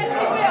my ear. Yes, he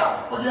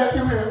will. Oh yeah, he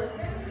will.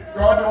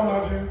 God don't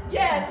love you.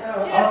 Yes.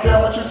 I don't care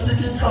how much you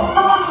speak in tongues.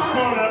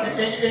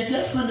 And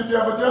guess when the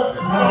devil does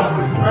it?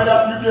 Right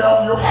after you get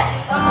off your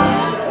high.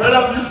 Right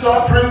after you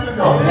start praising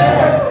God.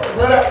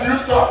 Right after you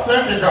start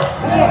thanking God.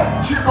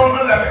 She goes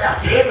to let it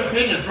after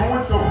everything is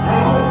going so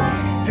good.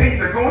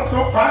 Things are going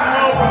so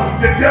fine.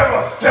 The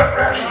devil step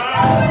right in.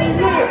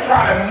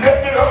 Try to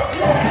mess it up.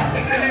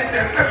 And then he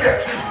said, look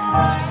at you.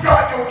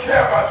 God don't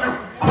care about you.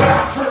 But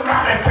I turn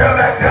around and tell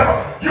that devil,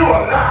 you a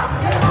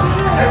liar.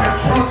 And the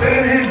truth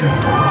ain't in you.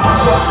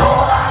 For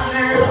God I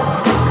live,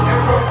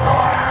 and for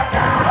God I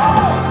die.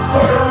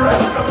 For the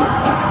rest of my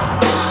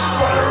life.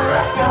 For the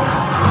rest of my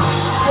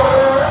life. For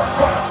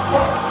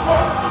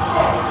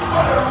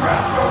the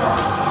rest of my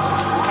life.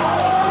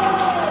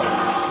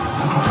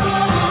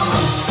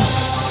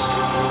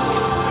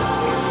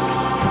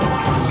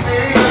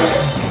 See,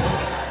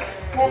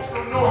 folks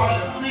don't know how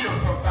you feel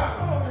sometimes.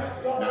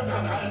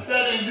 Now, if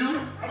that ain't you,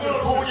 just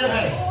hold your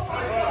hands.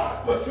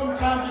 But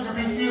sometimes you can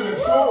be feeling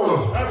so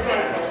good.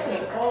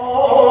 And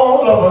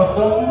all of a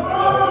sudden,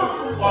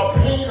 a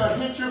pain will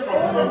hit you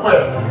from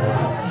somewhere.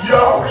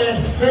 Y'all ain't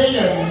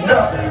saying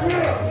nothing.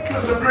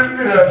 Sister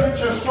Brittany, it'll hit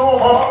you so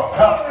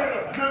hard.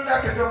 Look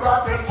like it's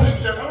about to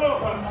take the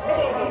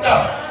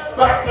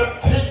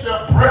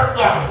breath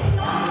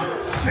out.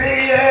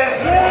 Say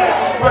it.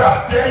 But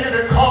I dare you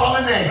to call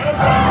the name.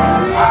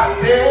 I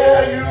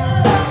dare you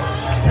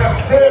to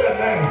say the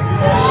name.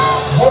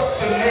 What's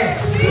the name?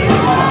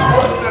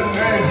 What's the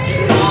name?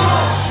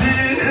 She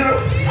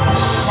is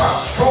my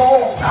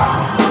strong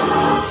tower.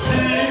 She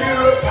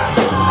is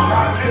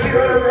my lily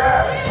of the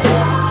valley.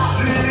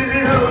 She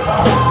is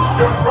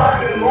the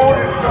bright and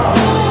morning star.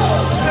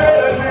 Say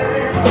the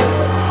name.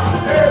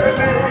 Say the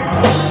name.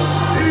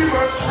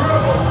 Demons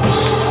tremble.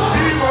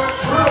 Demons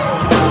tremble.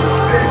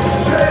 They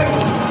shake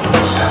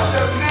at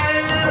the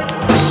name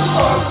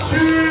of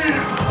Jesus.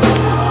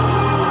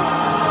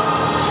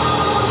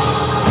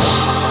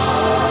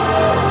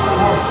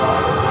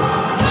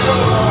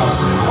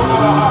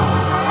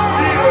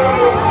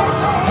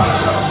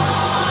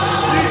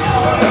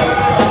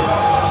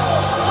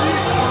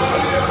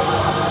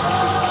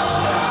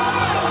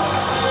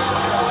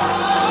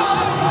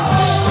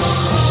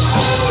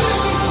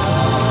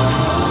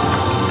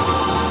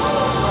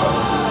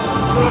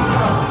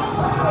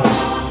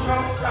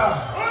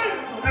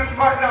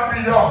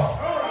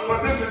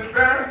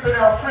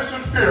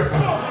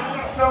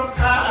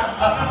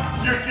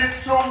 Sometimes you get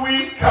so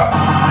weak, you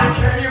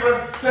can't even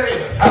say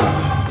it.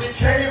 You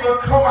can't even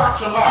come out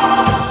your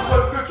mouth.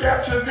 But look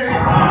at your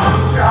neighbor.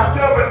 Say, I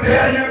double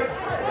dare you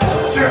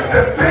just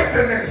to think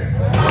the name.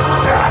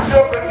 Say, I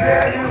double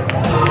dare you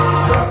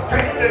to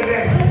think the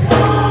name.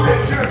 Say,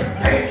 just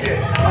think it.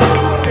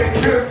 Say,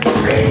 just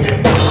think it.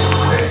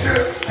 Say,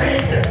 just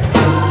think it.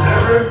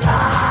 There is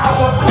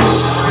power.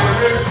 There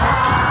is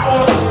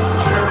power.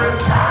 There is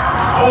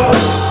power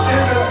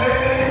in the name.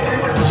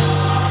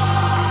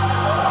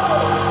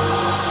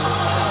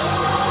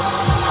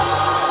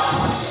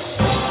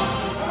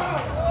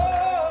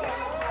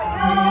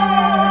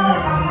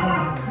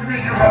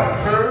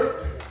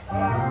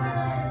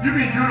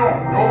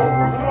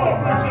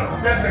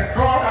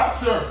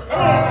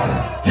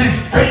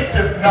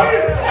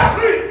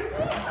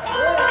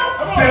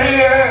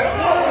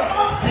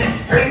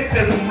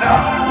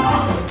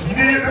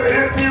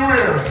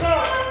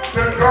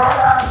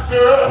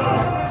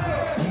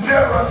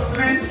 Never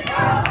sleep,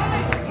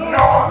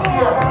 nor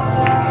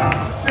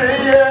slumber. Say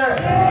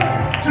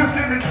yeah. Just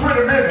give me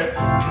 20 minutes.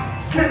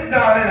 Sit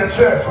down in a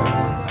chair.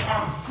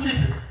 I'm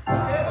sleeping.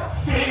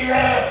 Say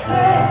yeah.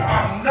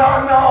 I'm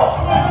no.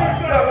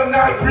 The other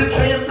night, Bree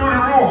came through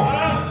the room.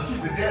 She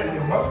said, Daddy,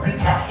 you must be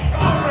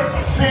tired.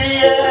 Say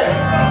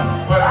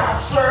yeah. But I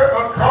serve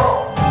a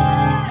God.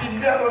 He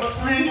never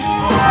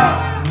sleeps,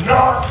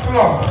 nor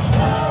slumbers.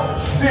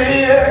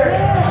 Say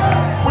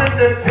yeah. When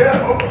the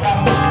devil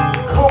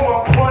come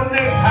upon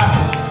me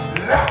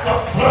like a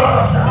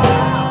flood,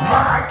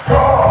 my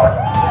God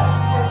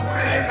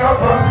raise up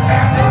a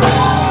stand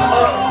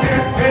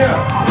against him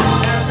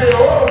and say,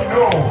 oh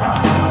no,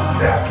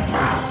 that's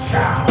my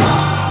child.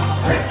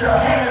 Take your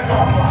hands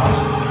off her.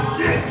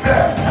 Get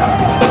back.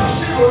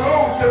 She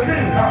belongs to me.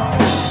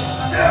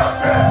 Step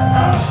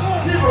back.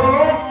 He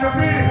belongs to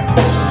me.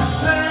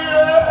 Say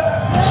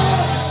yeah.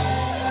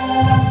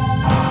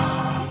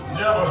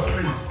 Never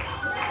sleeps.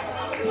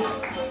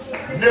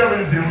 Never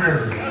is he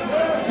weary.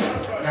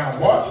 Now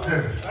watch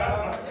this.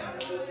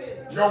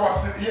 Y'all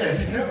watch this. Yeah,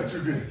 he's never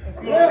too busy.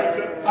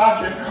 I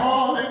can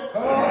call him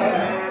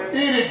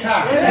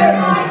anytime.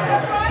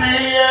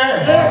 See ya.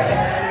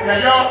 Now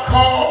y'all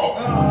call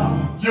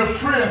your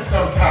friends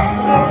sometime.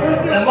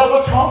 And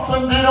Mother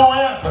Thompson, they don't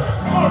answer.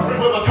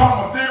 Mother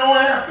Thomas, they don't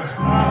answer.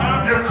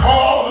 You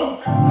call them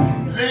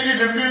late in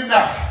the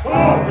midnight.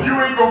 You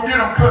ain't gonna get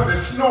them because they're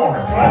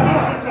snoring.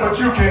 But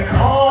you can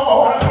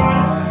call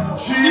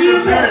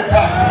Jesus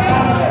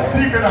anytime.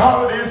 Deacon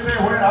Holiday say,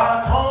 when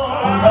I call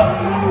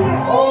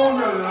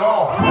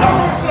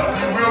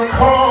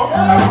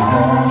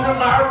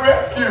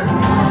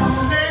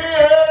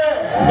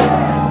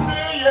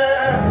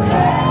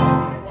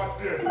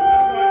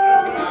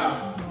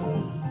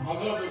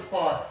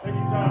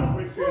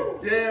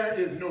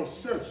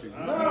searching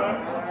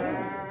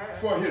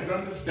for his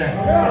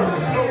understanding.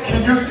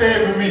 Can you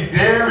say it with me?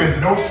 There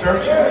is no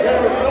searching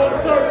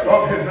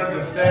of his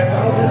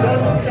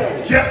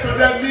understanding. Guess what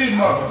that means,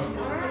 mother?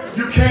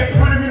 You can't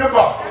put him in a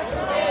box.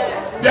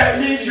 That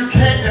means you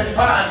can't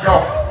define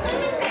God.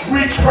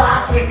 We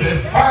try to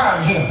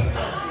define him.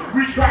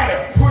 We try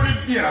to put it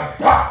in a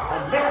box.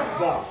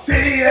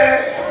 See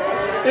it?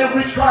 And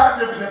we try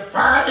to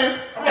define him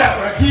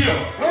as a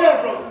healer.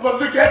 But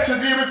look at your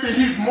neighbor and say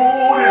he's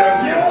more than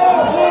a healer.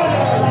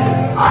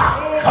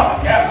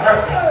 God have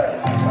mercy.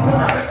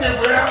 Somebody say,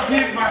 well,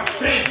 he's my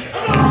Savior.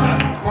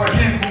 But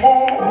he's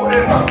more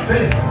than my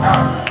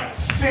Savior.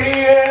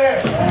 See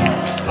it?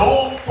 The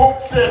old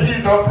folks said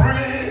he's a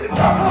bridge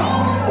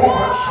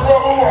over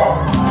troubled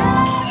water.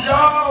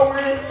 Y'all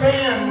ain't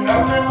saying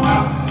nothing.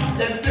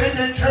 And then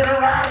they turn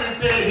around and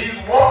say he's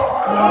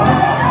water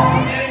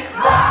and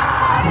dry.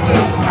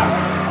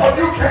 Oh,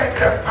 you can't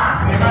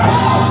define him.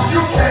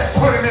 You can't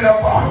put him in a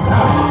box.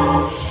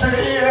 See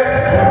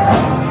it?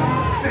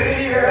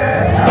 See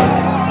it?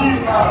 He's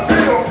my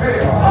bill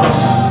payer.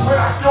 But I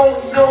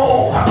don't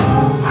know how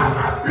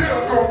my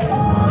bill's gonna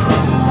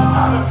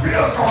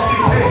be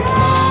paid.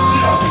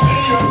 He'll pay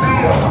your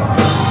bill.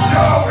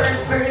 Y'all ain't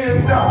saying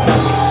nothing.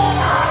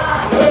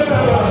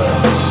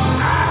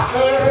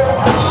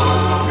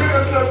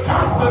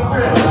 Thompson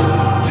said,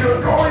 you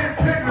go and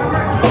pick the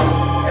witness,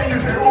 and you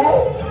say,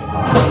 oops,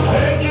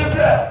 can't get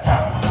that.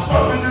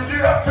 But when you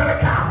get up to the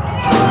counter,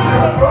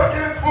 your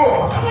bucket is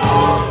full.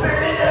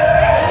 Say,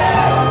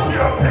 yeah,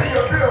 he'll pay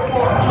your bill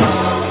for it.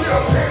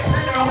 He'll pay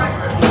picking the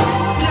witness.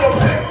 He'll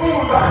pay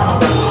food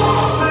line.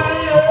 Say,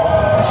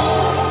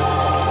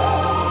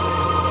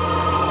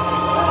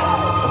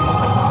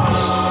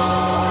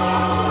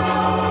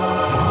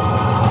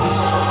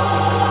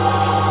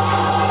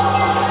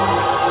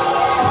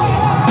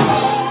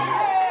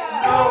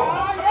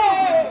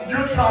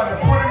 trying to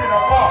put him in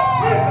a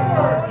box.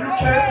 You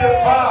can't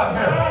define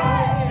him.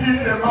 He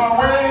said, my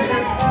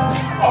ways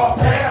are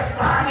past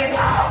finding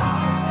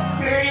out.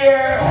 Say,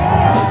 yeah,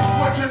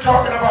 what you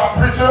talking about,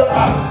 preacher?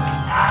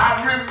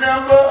 I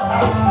remember.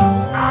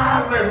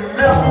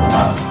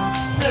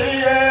 Say,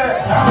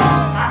 yeah,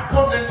 I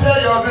come to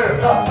tell you this.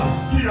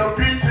 He'll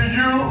be to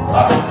you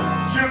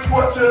just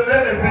what you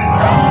let him be.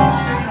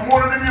 If you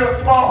wanted to be a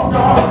small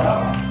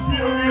God,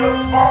 he'll be a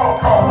small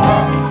God.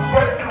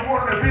 But if you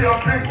wanted to be a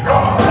big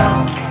God,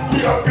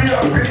 he'll be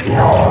a big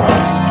God.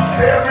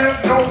 There is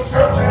no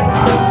searching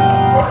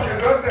for his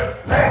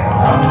understanding.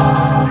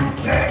 You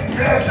can't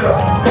measure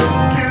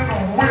his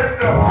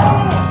wisdom.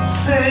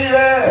 See, I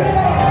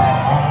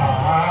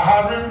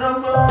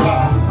remember,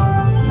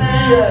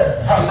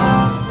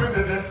 when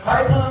the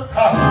disciples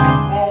were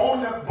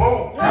on the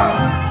boat.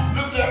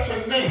 Look at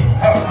your neighbor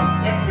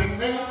and say,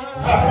 neighbor,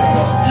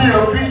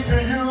 he'll be to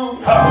you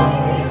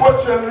what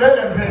you let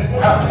him be.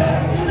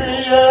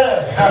 See,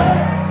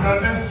 the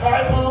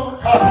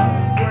disciples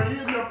were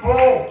in the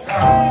boat,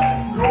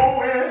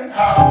 going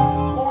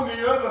on the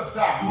other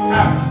side.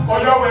 Oh,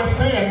 y'all ain't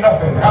saying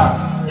nothing.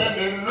 And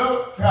they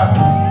looked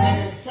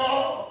and they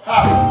saw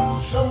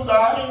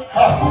somebody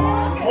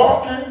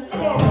walking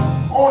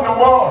on the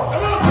water.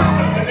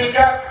 And they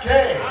got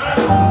scared.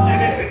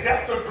 And they said,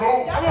 that's a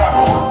ghost.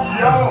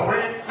 Y'all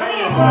ain't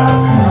saying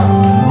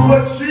nothing.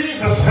 But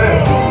Jesus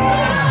said,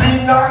 be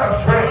not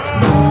afraid.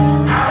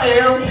 I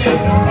am here.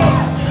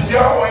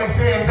 Y'all ain't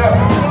saying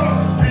nothing.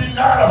 Be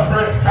not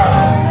afraid.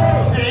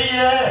 See,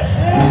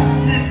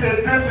 yeah. He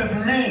said, this is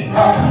me.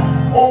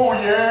 Oh,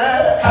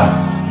 yeah.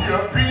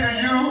 He'll be to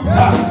you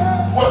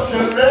what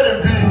you let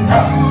it be.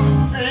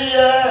 See,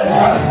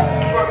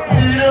 yeah. But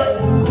Peter,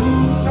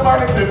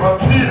 somebody say, but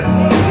Peter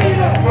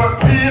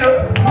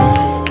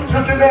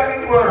took him at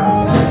his word.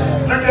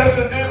 Look at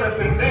your neighbor and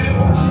say,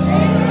 neighbor,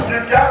 you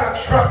gotta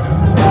trust him.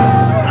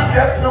 Look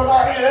at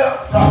somebody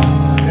else. Say, I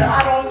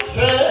don't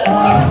care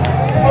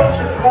what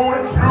you're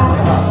going through.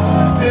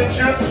 Say,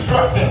 just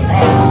trust him.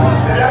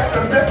 Say, that's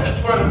the message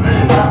for the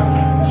day.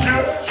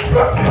 Just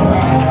trust him.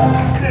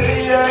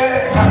 Say,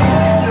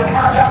 yeah, you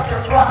might have to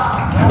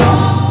cry,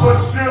 but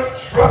just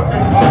trust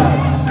him.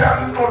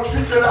 Family's gonna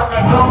treat you like a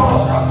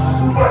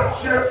dog, but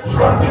just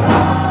trust him.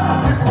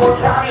 People gonna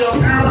try to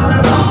abuse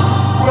you,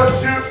 but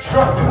just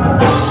trust him.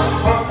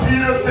 But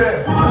Peter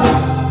said,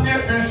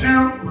 if it's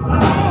you,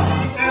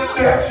 if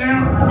that's you,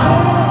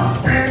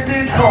 bid me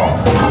come.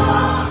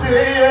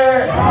 Say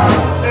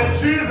yeah. And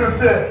Jesus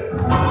said,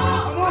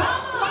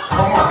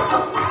 come on.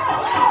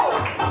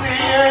 Say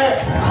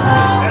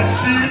yeah. And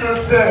Jesus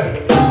said,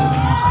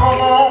 come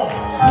on.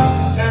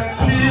 And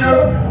Peter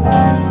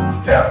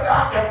stepped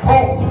out the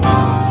boat.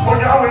 Oh,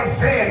 y'all ain't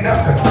saying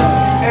nothing.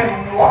 And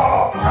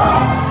walked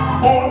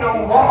on the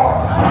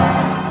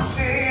water.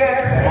 Say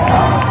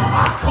yeah. I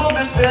come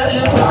to tell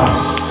you,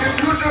 if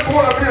you just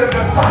want to be a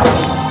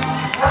disciple,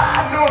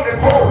 ride on the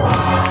boat.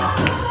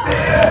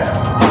 Stay.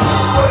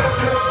 But if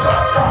you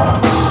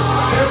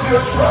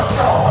trust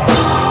God,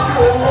 you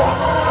will walk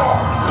on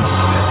water. If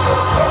you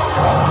trust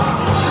God,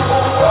 you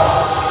will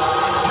walk.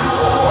 You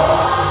will walk. You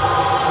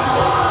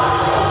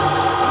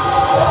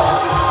will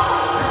walk.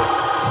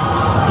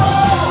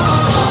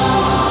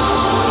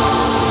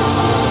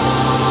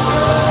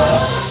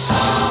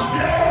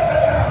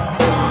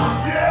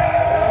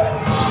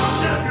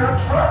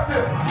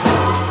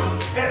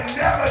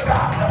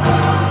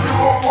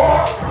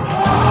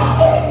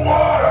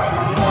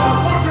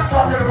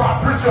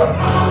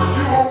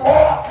 You will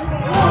walk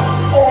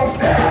on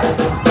that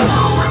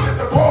which is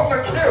supposed to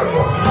kill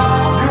you.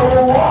 You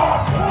will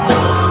walk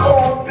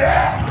on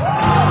that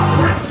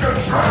which should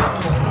drown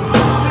you.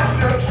 If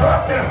you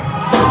trust him,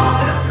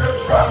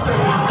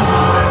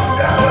 and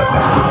never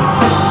die.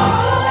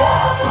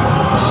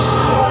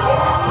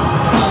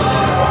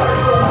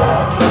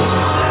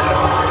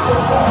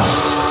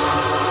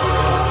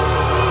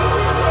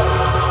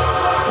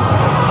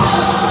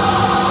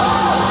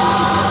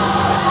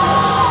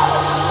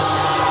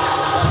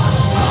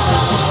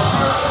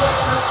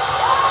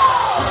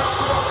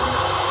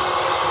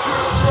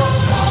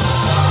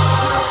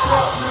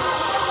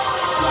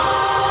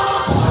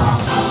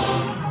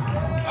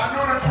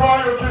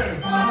 Trial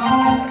came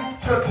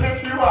to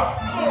take you out.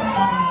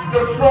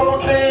 The trouble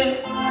came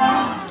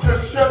to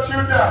shut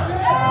you down.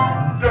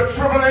 The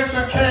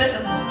tribulation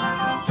came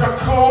to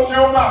close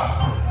your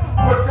mouth.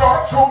 But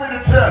God told me to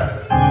tell you,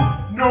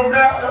 no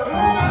matter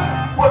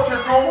what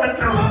you're going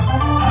through,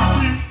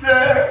 he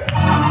says,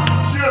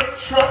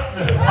 just trust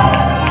me.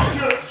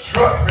 Just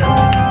trust me.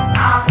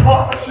 I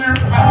promise you,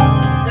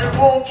 it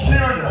won't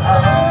kill you.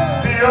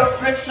 The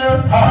affliction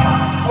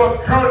was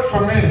good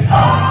for me.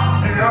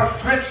 The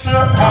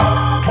affliction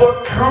was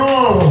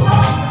good.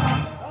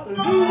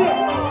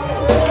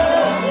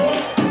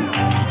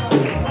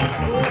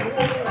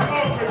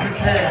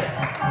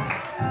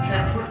 You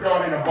can't put God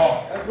in a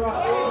box.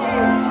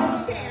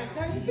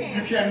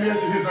 You can't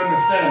measure his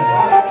understanding.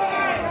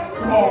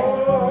 Come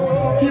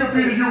on. He'll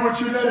be to you what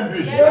you let him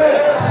be.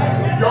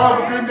 Y'all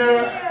ever been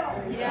there?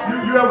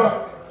 You ever,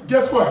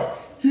 guess what?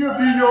 He'll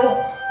be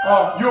your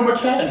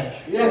mechanic.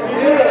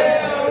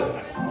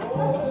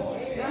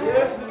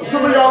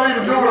 Some of y'all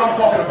leaders know what I'm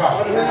talking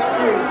about.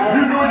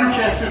 You know you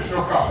can't fix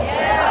your car.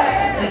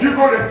 And you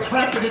go to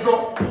crank it and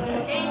go.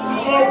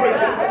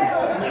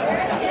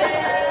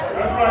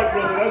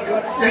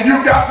 And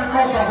you got to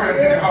go somewhere,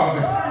 Jenny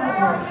Holiday.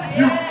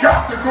 You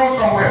got to go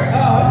somewhere.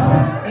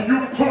 And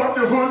you pull up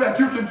the hood like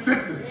you can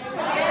fix it.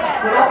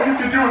 But all you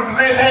can do is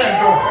lay hands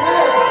on it.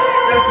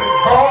 And say,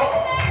 God,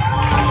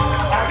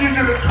 I need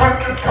you to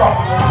crank this car.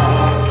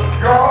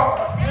 God,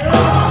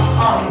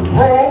 I'm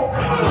broke,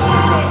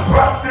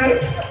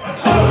 busted.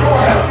 Don't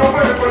have no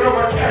money for no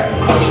mechanic.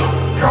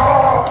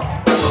 God,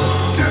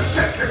 just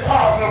shake the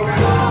car a little bit.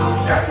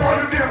 That's all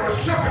you did was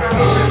shook it a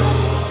little bit.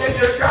 And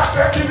you got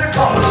back in the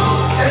car.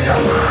 And you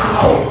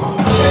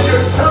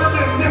turned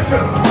the ignition.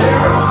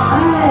 And it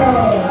grew.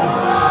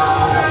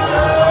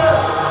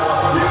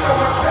 He's a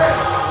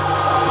mechanic.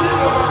 He's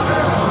a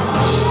mechanic.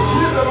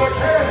 He's a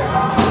mechanic.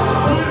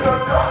 He's a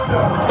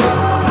doctor.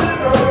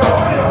 He's a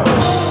lawyer.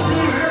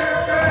 He's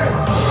anything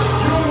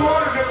you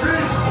wanted to be.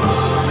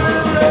 Say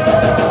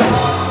yeah.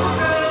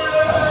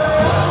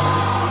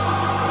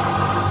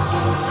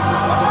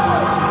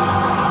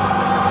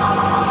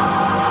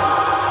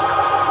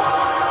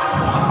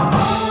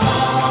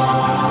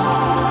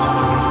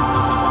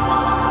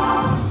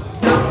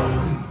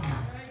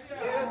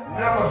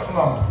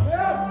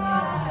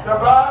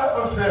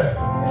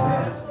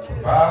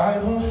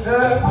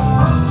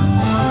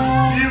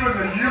 Even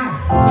the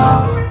youth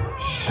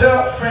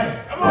shall faint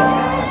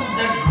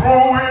and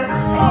grow weary.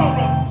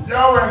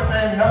 Y'all ain't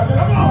saying nothing.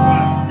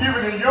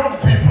 Even the young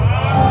people,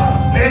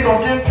 they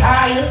gonna get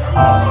tired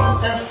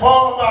and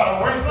fall by the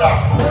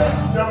wayside.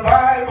 The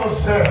Bible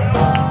says,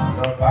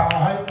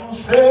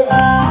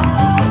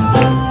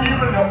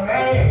 even the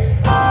man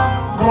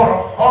gonna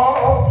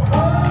fall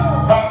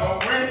by the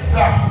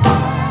wayside.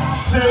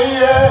 Say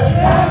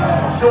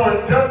yeah. So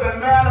it doesn't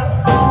matter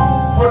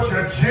what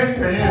your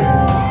gender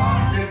is.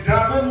 It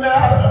doesn't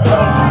matter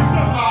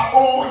how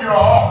old you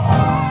are.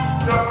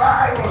 The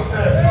Bible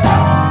says,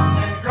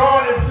 and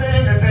God is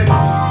saying today,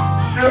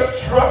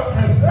 just trust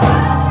me.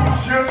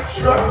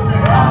 Just trust me.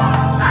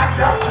 I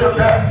got your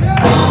back.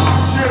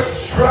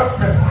 Just trust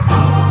me.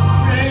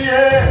 See,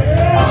 yeah,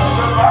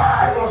 the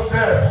Bible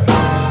says,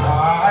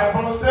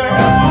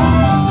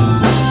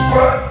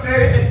 but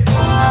they,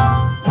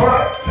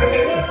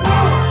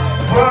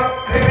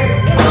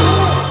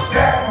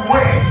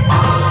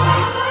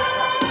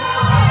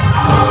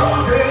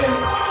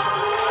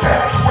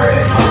 that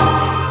way.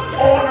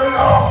 On the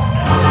law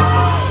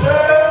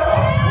shall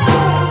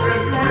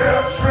renew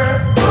their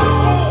strength.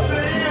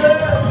 See,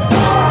 yeah,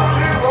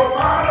 they will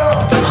mount up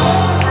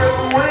with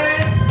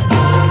wings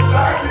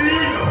like the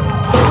eagle.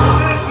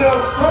 They shall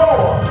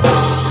soar,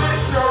 they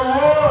shall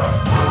run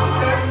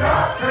and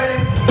not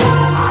faint.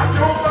 I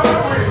do my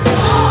way,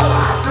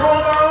 I do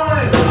my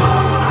way,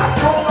 I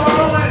do my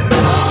way.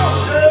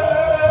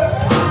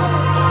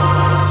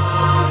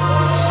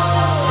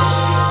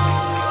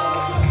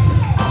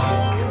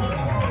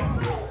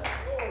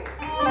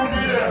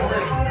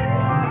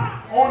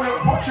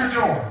 What you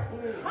doing?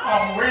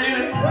 I'm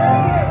waiting.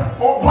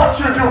 Oh, what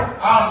you doing?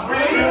 I'm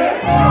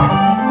waiting.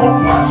 Oh,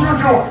 what you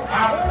doing?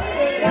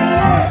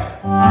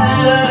 See,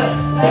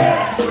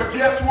 yeah. But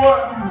guess what?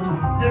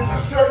 It's a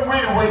certain way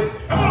to wait.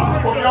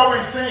 Oh, y'all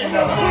ain't saying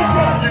nothing.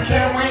 You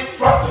can't wait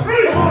fussing.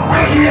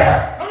 Where he at?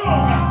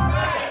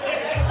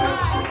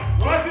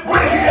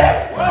 Where he at?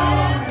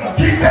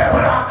 He said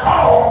when I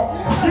call,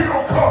 he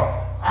gonna come.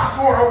 I'm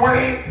gonna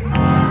wait,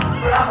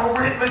 but I'm gonna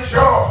wait with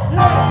joy.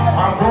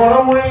 I'm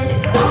gonna wait.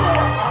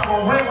 I'm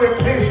gonna wait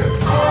with patience.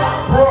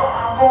 Bro,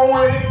 I'm gonna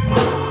wait.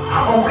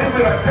 I'm gonna wait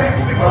with a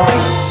dancing feet.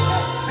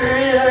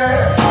 Say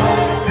yeah,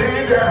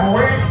 they that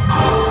wait,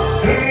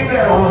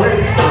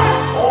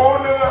 on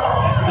the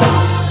Lord.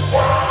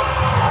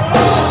 Shine,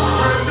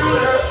 renew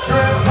their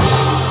strength.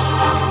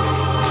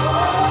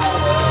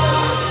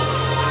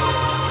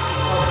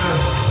 What's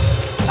this?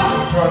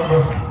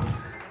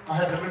 I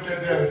had to look at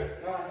that.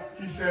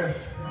 He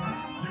says,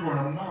 you're going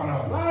to mount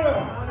up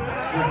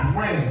with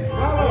wings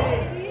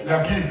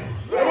like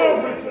eagles.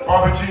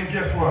 Barbara Jean,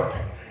 guess what?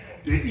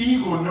 The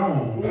eagle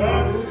knows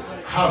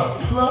how to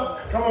pluck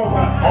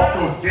off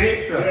those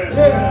dead feathers.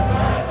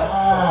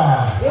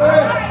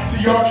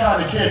 See, y'all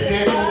trying to carry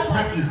dead folks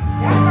with you.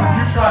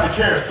 You trying to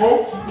carry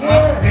folks.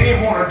 They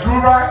ain't want to do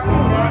right.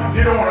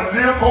 They don't want to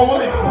live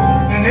holy.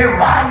 And they're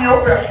riding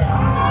your back.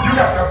 You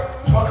got to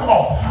pluck them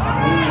off.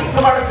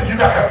 Somebody said you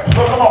got to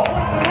pluck them off.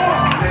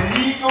 The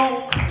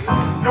eagle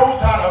knows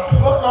how to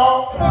pluck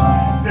off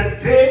the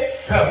dead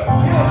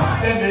feathers.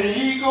 And the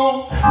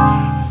eagle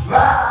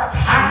flies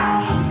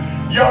high.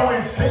 Y'all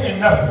ain't saying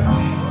nothing.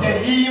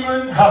 And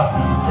even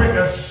when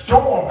the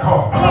storm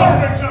comes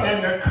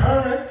and the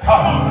currents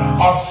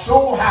are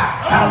so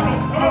high,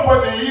 look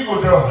what the eagle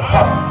does.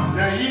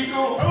 The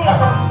eagle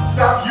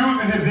stops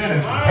using his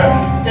energy.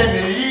 And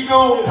the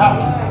eagle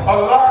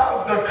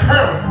allows the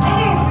current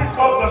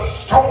of the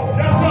storm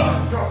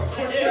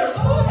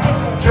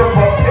to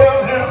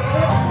propel him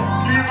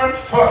even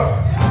further.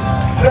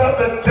 Tell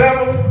the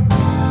devil,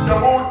 the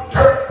more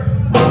dirt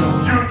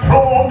you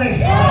throw on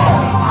me,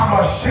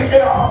 I'ma shake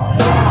it off,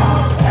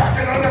 pack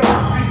it under my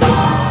feet.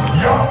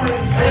 Y'all been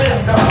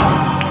saying the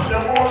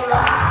more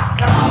lies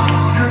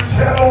you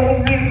tell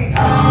on me,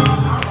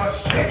 I'ma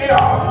shake it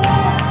off,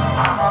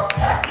 I'ma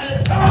pack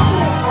it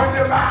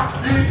under my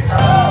feet,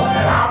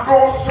 and I'm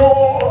gonna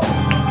soar,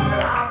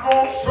 and I'm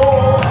gonna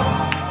soar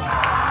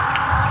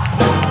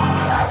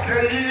like the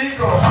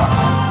eagle.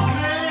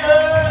 See,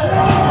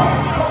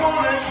 yeah. Come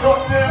on and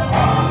trust him.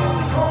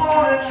 Come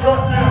on and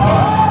trust him.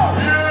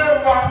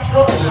 If I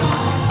trust him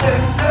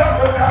and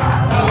never die.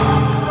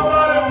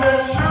 Somebody say,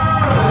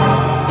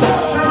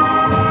 should.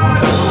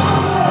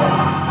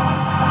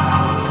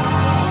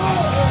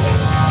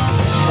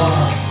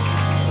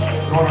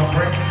 Gonna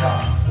break me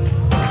out.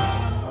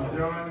 I'm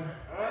done.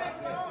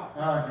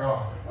 Ah,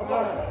 God.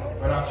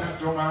 But I just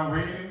don't mind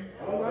waiting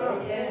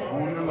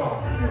on the Lord.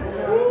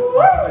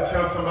 I come to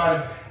tell somebody,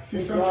 see,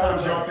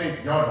 sometimes y'all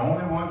think y'all the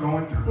only one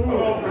going through.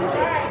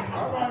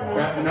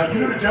 Now you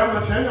know the devil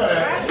will tell y'all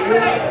that.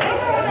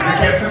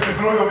 Look at Sister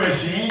Glory over there,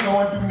 she ain't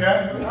going through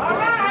nothing.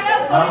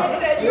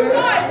 You're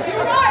right.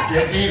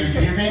 That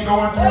these ain't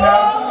going through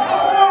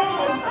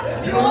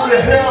nothing. You know what the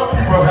hell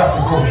people have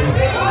to go through.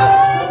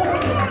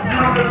 You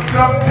know the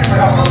stuff people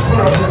have to put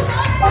up with.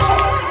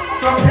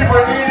 Some people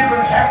ain't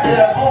even happy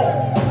at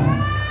home.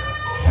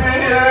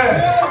 See,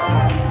 yeah.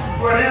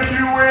 But if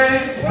you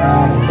wait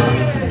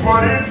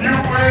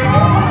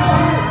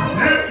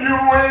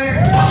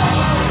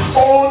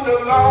on the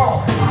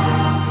Lord,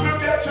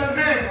 look at your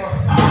neighbor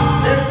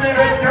and say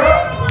the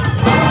dust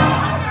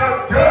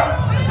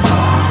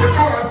is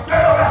gonna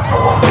settle after a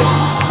while.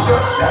 The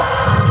dust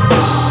is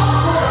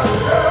gonna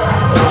settle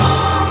after a while.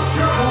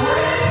 Just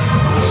wait.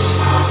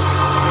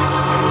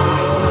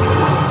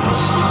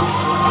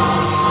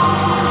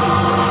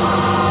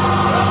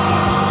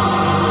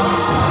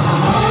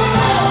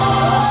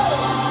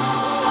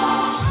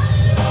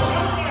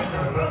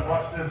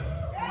 Watch this.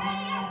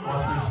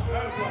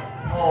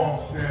 Paul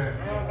says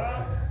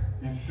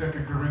in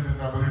 2 Corinthians,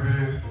 I believe it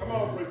is,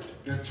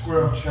 the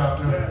 12th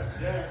chapter,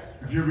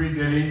 if you read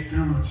that 8th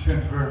through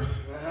 10th verse,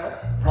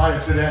 prior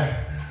to that,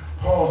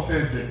 Paul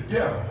said the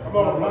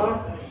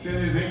devil sent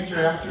his angel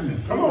after me.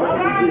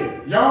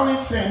 Y'all ain't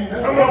saying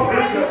nothing.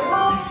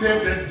 He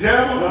said the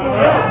devil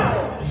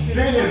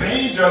sent his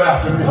angel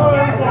after me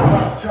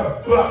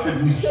to buffet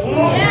me.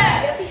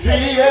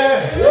 See,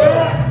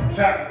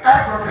 to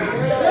aggravate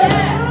me.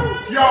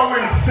 Y'all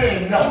ain't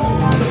saying nothing.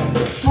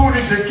 As soon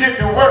as you get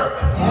to work,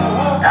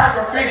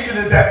 aggravation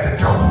is at the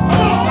door.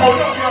 Oh,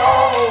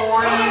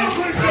 y'all ain't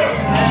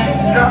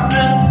saying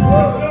nothing.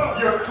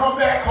 You come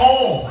back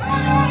home,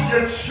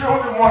 your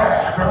children want to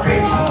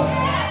aggravate you.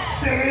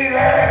 See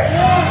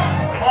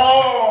that?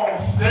 Paul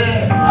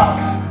said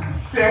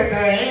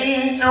the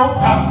angel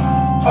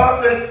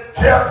of the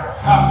devil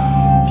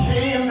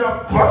came to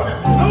buffet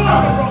me,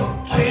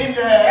 came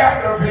to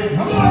aggravate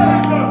me.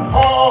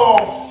 Paul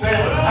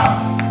said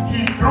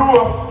he threw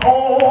a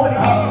thorn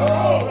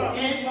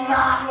in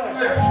my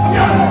flesh.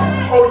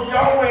 Oh,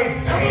 y'all ain't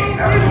saying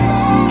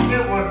nothing.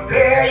 It was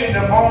there in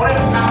the morning.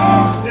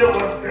 It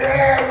was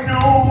there at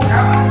noon.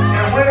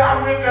 And when I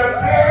went to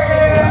bed,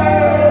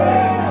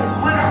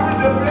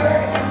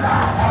 at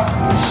night,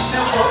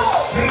 it was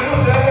still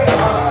there.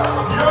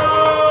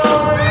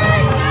 Y'all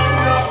ain't saying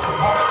nothing.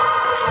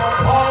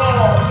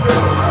 Paul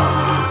said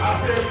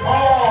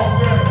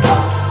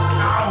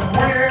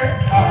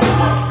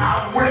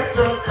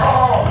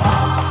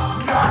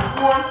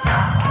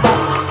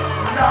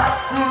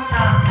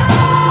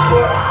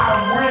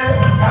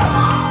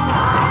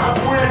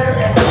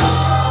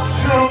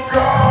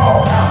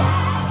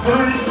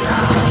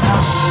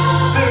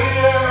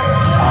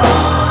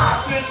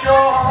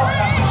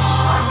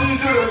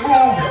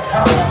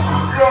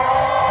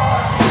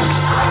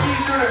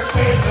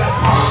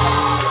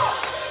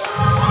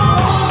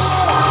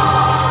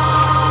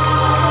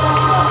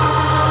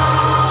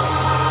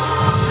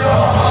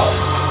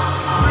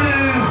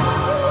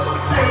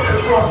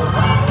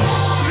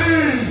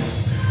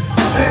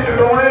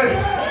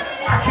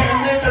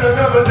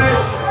another day.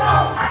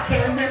 I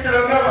can't make it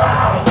another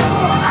hour.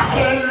 I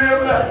can't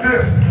live like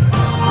this.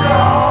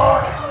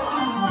 God,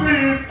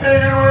 please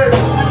take it away.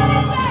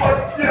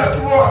 But guess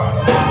what?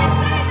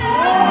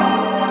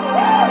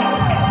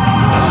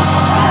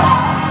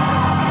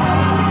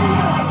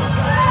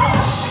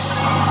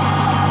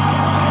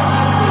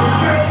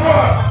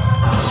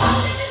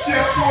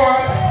 Guess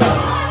what?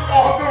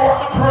 Although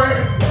I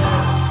prayed,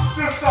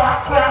 sister, I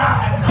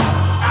cried,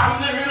 I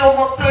laid on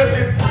my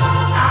face, I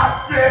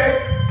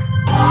begged.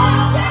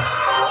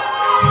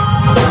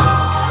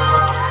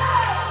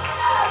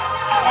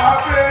 I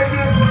begged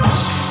him,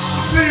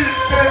 please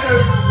take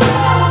it.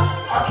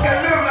 I can't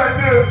live like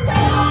this.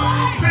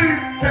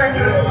 Please take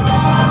it.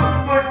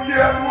 But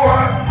guess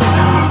what?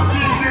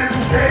 He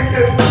didn't take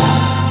it.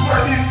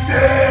 But he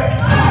said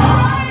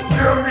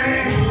to me,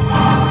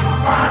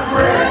 my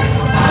grace.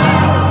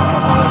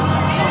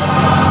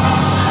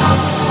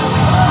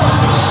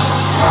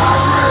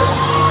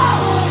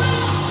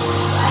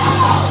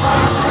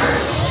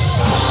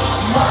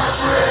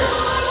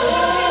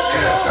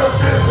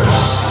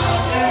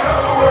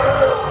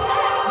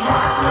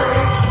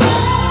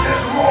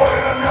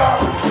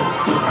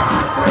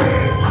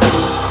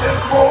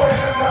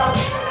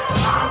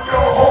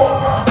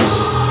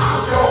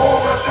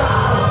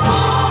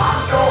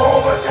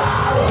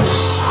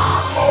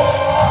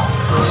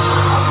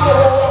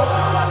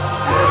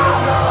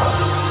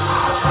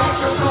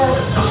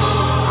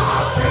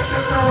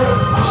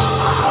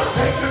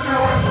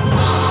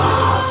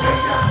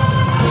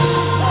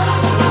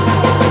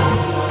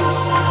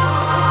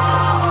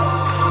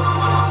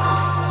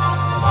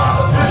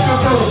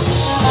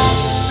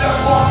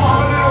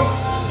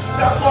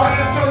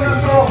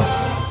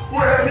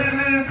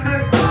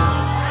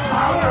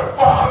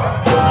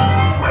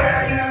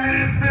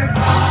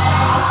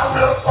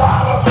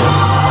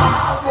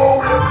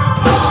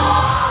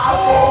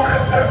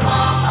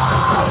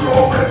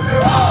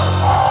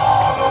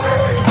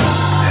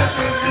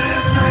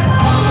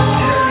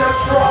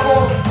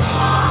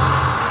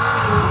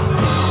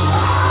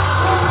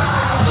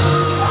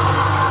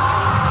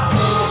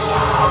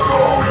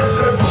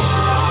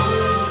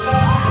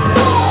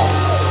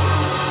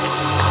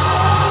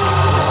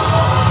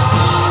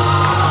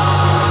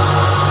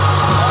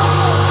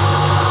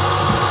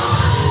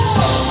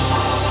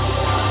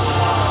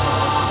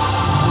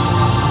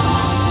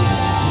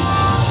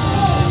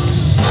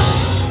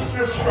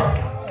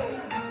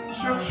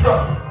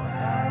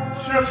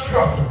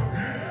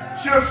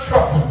 Just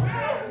trust him.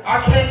 I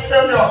can't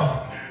tell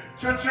y'all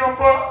to jump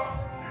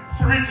up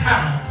 3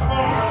 times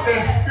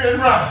and spin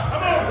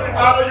right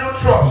out of your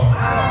trouble.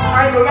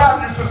 I ain't gonna lie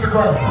to you, Sister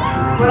Girl,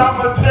 but I'm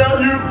gonna tell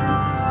you,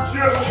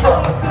 just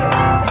trust him.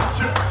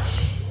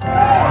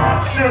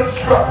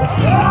 Just trust him.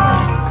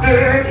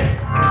 Dig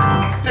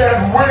that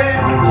wait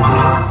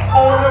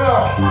on the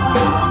Lord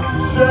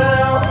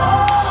shall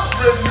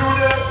renew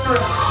their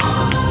strength.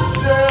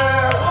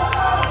 Shall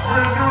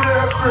renew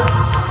their strength.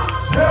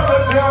 Tell the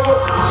devil,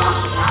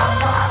 I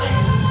might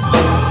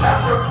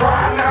have to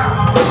cry now.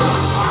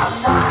 I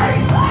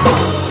might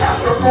have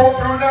to go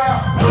through now.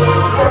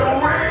 But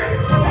wait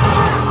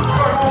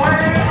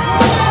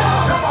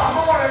till my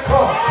morning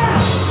comes.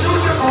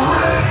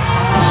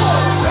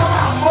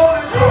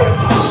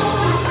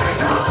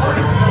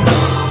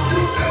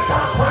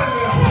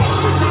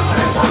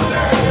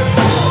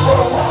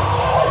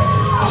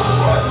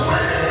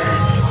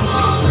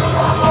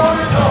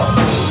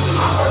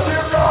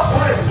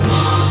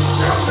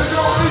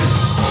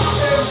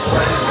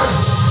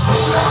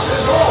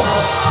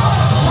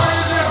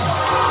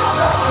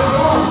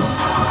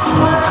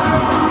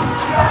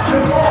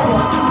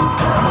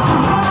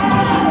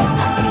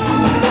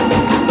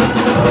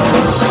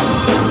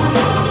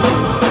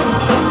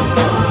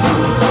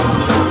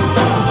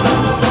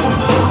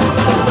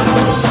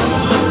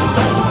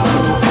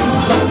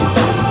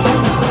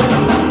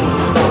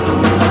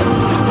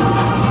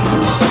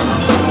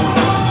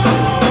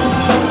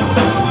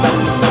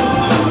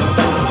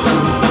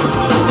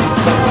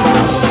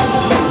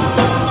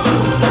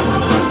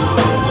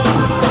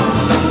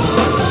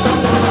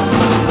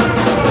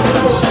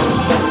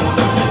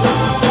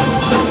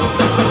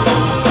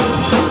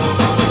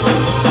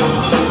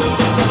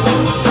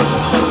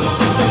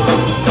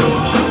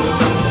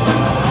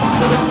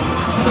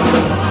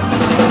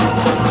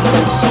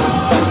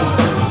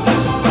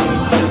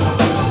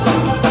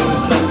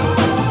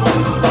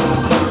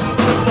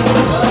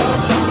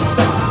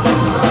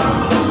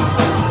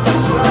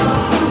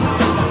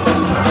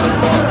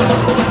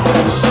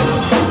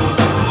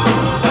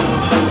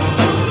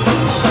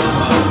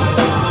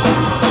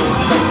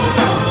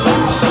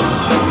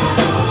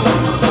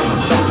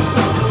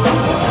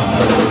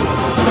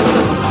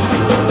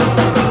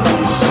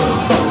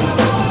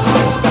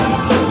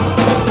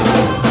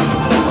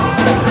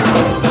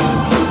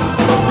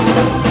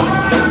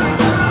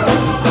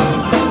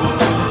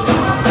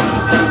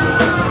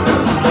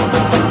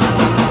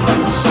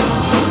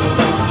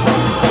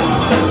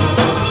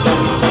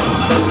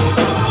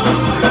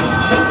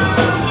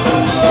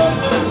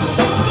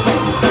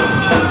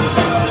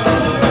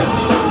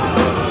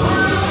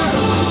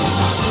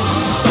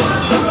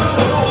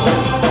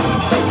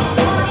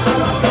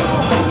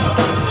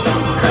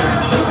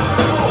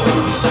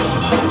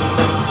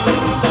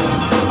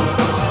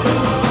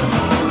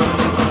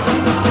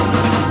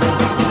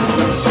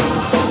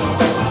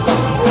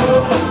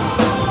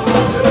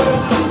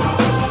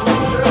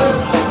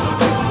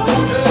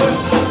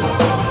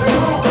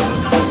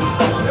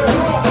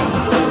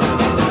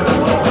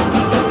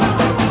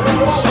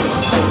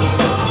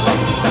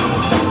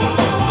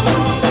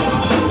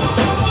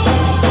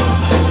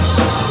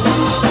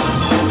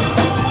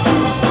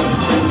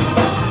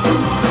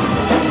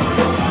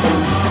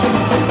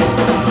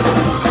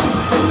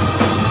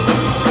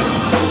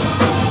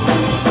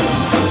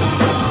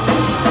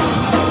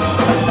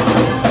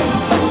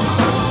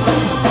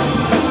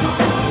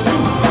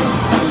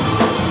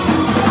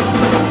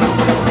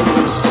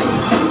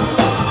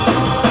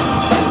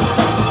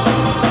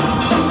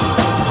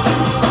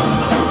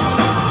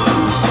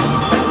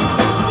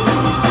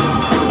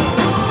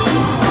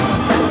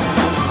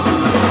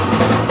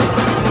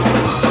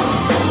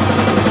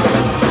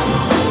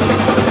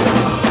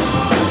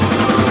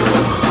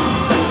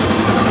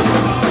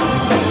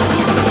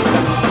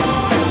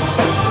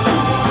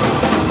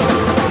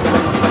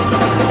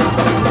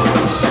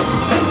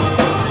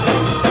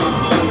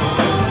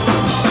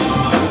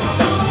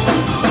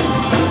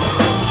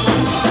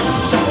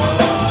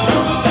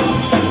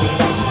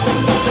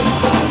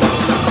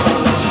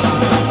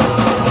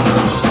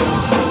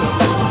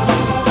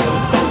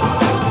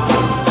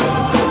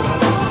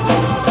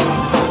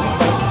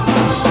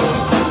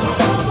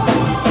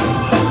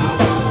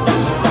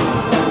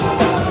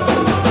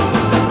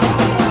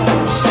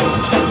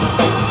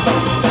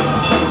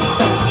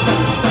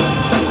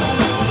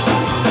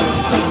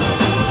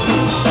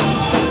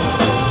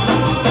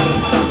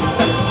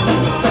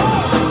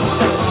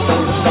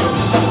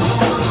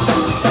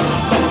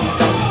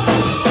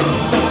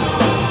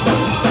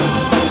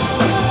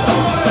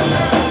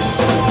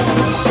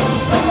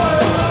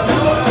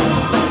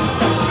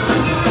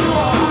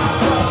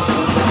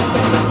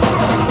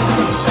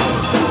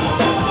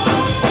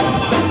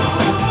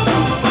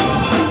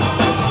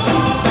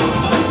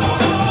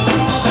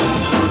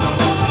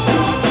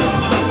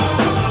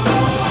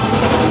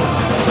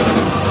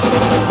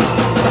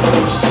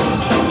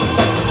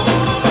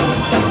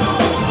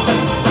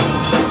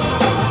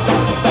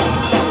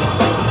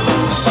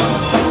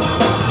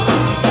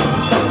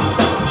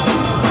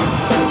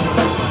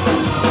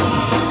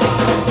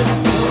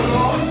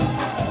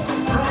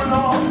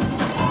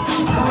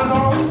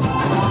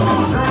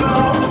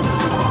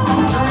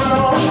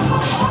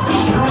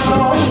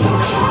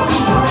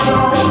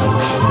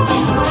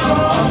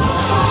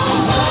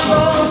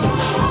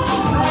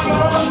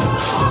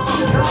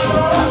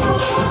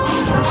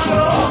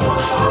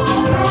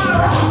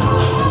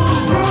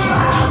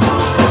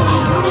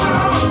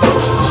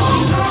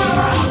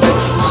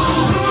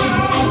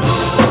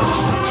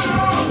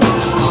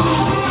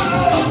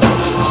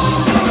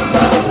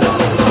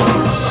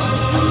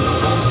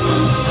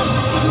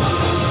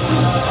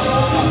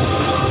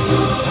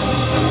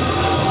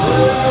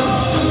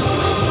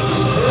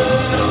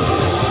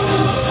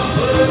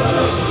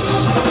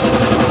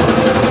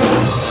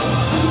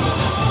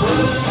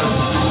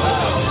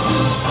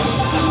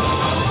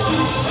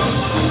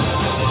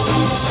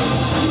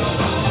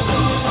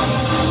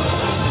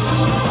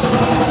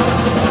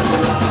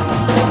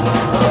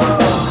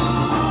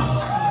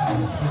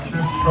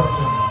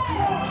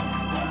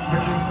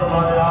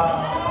 somebody's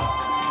eyes.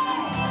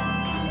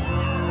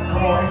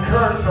 Come on,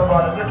 encourage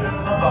somebody. Look at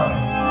somebody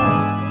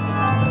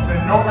and say,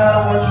 no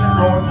matter what you're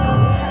going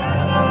through.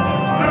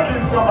 Look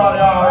in somebody's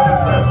eyes and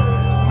say,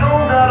 no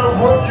matter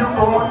what you're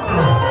going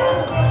through.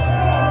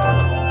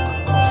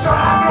 So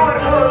I know it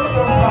hurts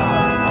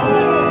sometimes.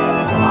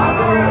 I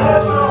know it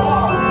hurts your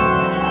heart.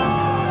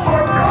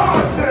 But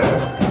God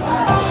says,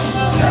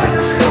 can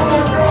you hear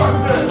what God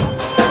said?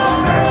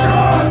 Say,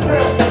 God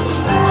said,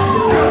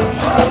 just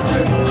trust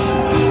me.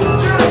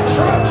 Just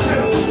trust me.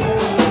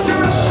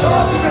 Just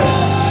trust me.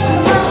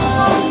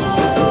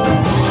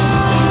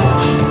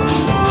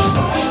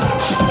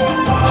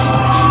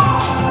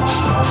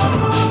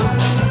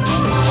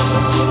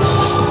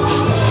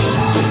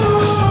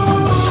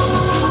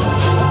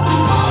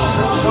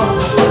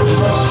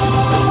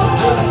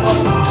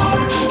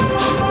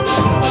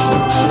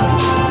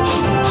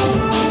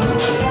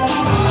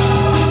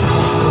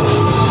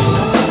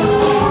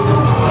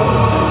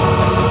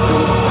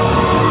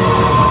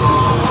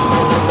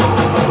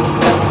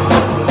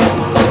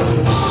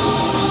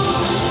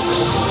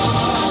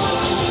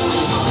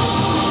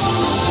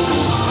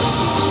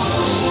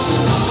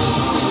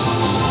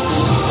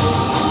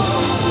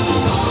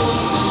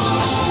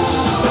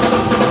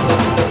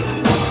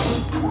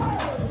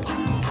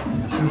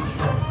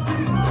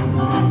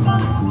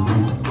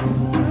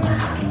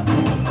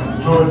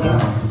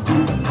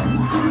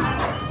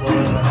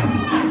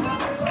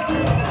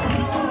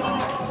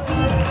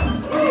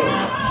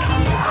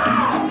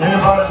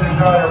 Anybody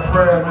desire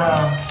prayer now?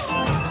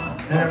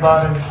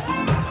 Anybody?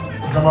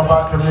 Because I'm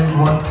about to lead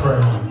one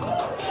prayer.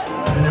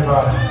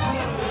 Anybody?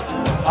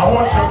 I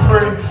want you to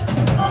pray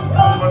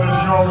for this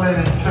young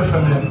lady,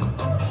 Tiffany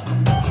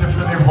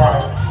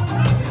White.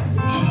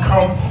 She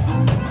comes,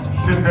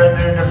 sit back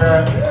there in the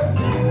back.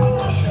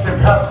 She said,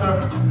 Pastor,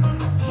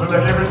 look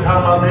like every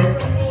time I make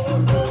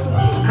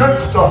good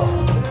stuff,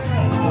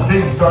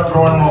 things start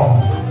going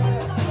wrong.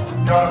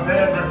 Got a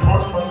bad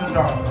report from the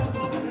doctor.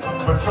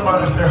 But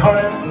somebody say,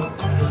 honey,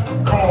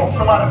 come on,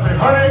 somebody say,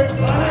 honey.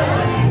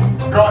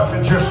 God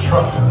said, just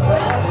trust him.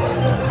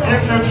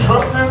 If you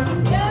trust him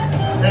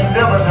and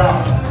never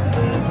die.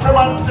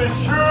 Somebody say,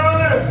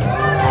 surely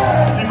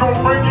he's going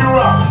to bring you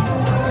out.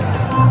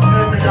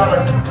 Then we got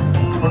a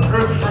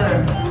good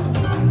friend,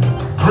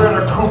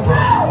 Greta Cooper.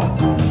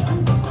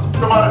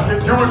 Somebody say,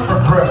 do it for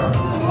Greta.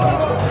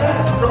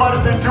 Somebody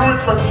say, do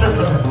it for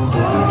Tiffany.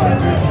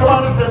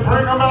 Somebody say,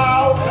 bring them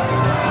out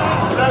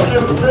like you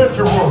said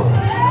you would.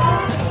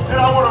 And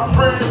I want to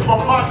pray for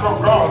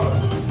Michael Garland.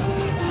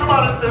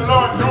 Somebody say,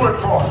 Lord, do it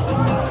for him.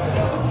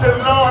 Say,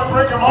 Lord,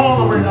 bring him all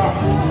the way out.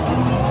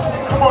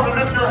 Come on and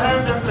lift your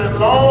hands and say,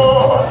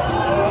 Lord,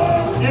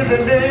 in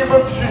the name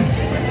of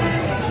Jesus,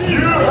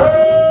 you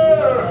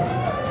heard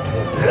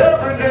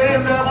every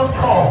name that was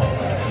called.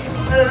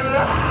 Say,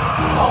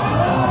 Lord,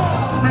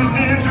 we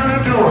need you to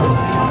do it.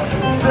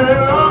 Say,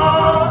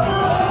 Lord,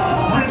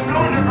 we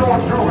know you're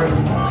going to do it.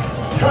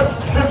 Touch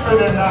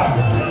Tiffany now,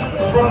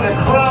 from the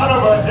crown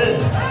of her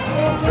head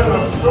to the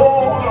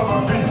sole of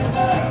her feet.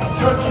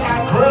 Touch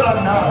Greta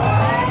now,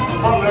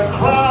 from the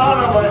crown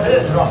of her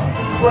head,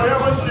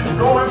 whatever she's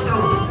going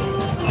through.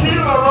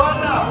 Heal her right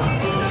now,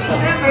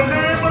 in the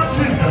name of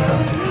Jesus.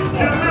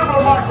 Deliver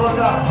Michael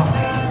now.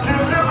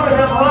 Deliver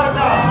him right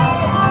now.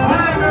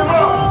 Raise him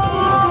up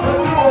to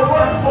do a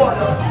work for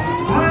you.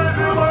 Raise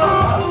him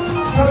up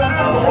to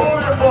live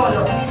holy for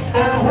you.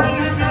 And when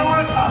you do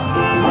it,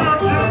 we'll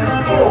give you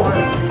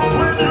glory.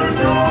 When you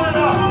do it,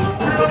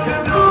 we'll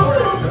give you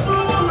praise.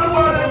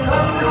 Somebody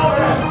clap your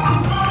hands.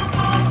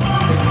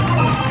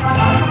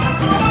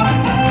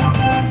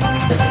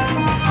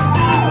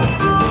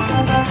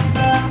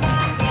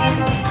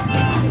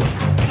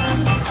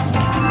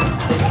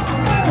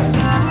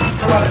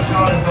 Somebody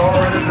shout, it's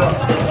already done.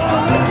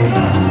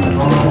 It's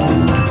all over.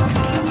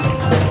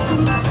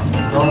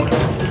 Don't be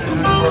seated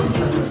just for a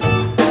second.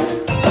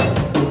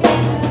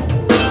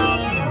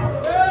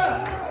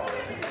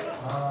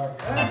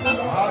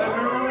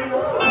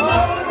 Hallelujah.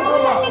 Oh,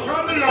 my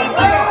son, you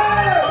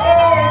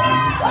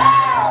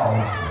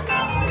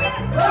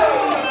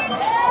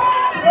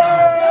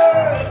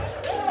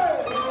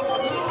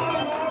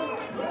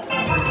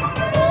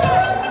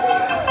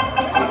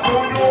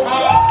don't know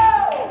how,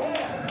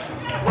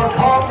 but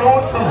God's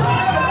going to.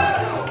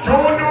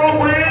 Don't know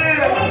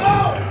when,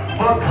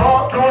 but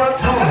God's going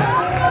to do it.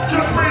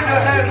 Just wave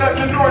your hands like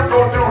you know He's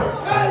going to do it.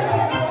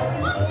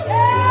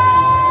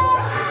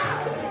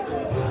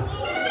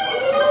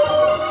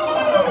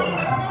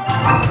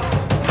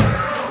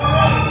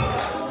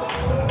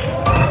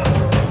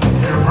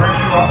 He'll bring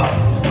you out.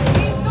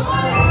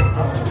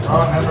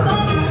 God have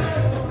mercy.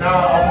 Now,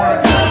 I want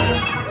to tell you,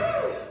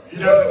 He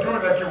doesn't do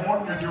it like you want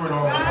Him to do it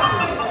all the time.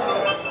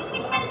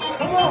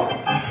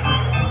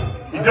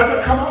 He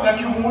doesn't come out like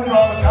you want it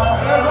all the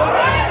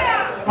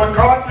time. But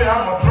God said,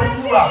 I'm going to bring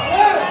you out.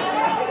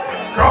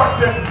 God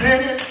says,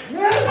 many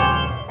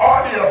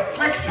are the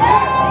afflictions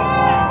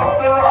of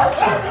the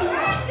righteous.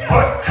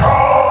 But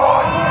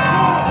God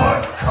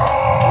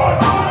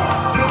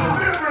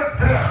delivered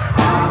them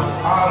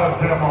out of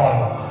them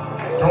all.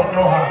 Don't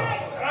know how.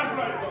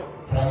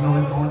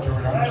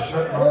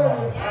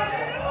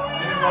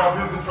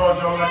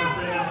 else y'all like to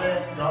say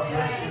anything? God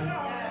bless you.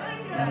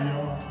 And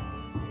y'all.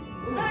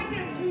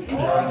 See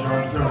how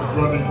enjoying service,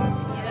 brother.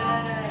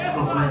 So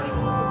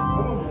grateful.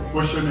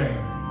 What's your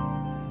name?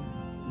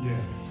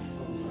 Yes.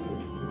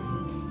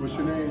 What's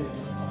your name?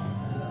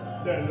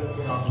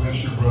 God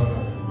bless you, brother.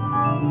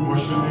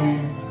 What's your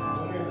name?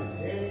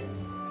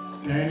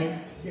 Danny?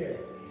 Yes.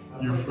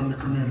 You're from the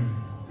community.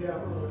 Yeah, I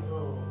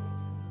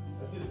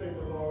just thank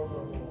the Lord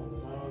for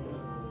allowing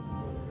us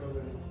to come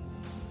in.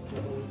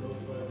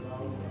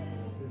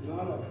 It's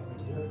not a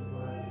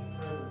exemplifying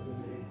presence in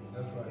me.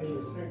 That's right. In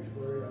the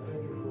sanctuary, I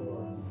thank you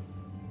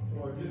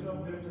for just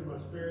uplifting my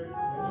spirit and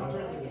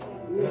strengthening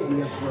me.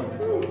 Yes, brother.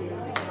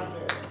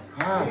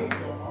 Hi.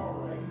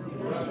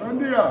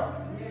 Sunday.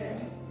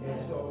 And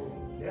so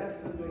that's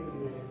the thing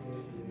that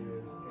it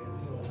is. And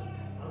so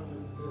I'm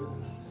just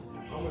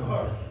I'm a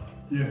heart.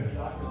 Yes.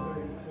 I can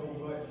say so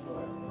much,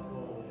 but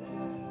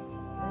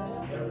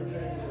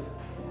everything was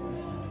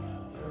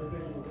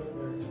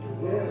up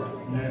there.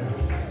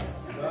 Yes.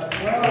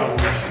 God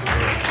bless you.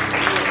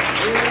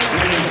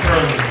 Be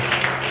encouraged.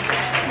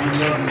 We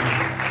love you.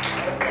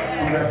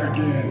 Come back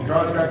again.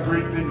 God's got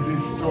great things in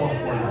store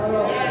for you.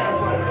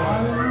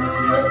 Hallelujah.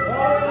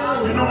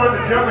 You know what?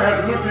 The devil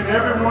has looked at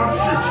everyone's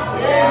future.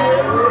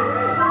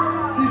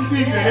 He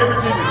sees that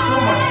everything is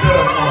so much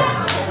better for you.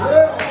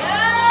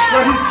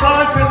 But he's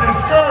trying to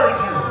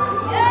discourage you.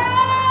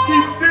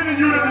 He's sending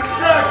you to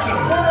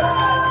distractions.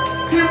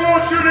 He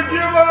wants you to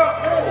give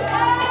up.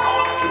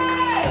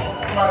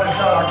 Somebody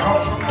shout, I come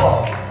too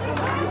far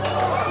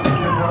to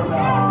give up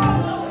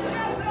now.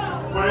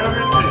 Whatever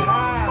it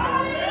takes.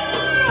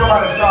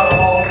 Somebody shout,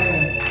 I'm all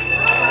in.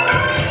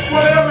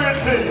 Whatever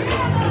it takes.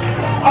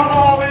 I'm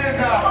all in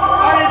now.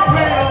 I ain't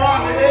playing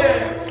around the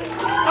edge.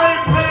 I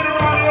ain't playing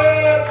around the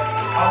edge.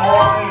 I'm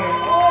all in.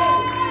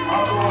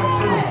 I'm going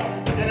through.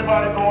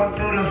 Anybody going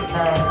through this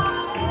time?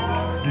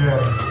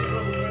 Yes.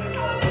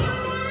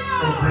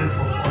 So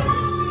grateful for you.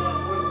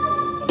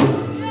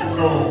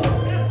 So,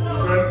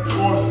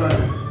 for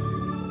Sunday.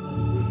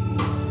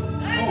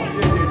 Oh,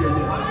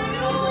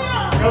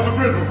 yeah. Elder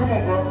Brisbane, come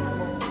on, bro.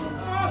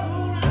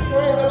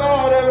 Praise the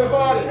Lord,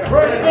 everybody.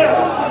 Praise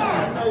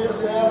God. I used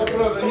to have a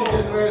brother, he's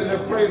getting ready to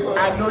pray for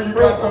I know you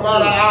pray got for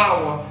about an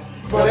hour.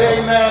 But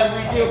amen,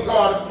 we give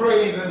God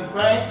praise and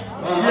thanks.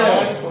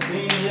 Amen. For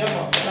being here,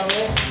 my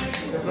family,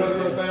 the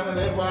brother and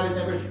family, everybody in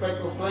their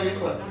respectful place.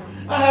 But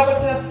I have a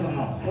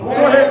testimony. Go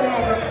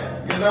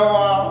ahead, You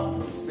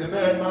know, they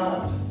married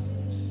my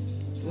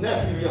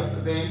nephew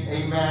yesterday,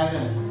 amen.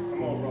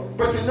 come on, bro.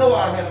 But you know,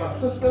 I had my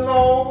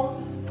sister-in-law,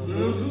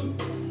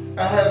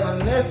 I had my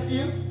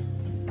nephew,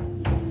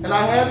 and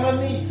I had my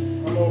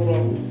niece. Come on, bro.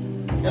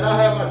 And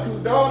I have my two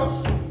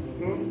daughters,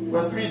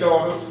 well, three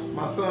daughters,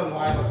 my son,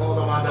 wife, I call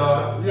her my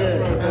daughter,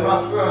 and my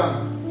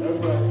son. That's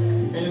right.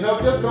 And you know,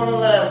 just on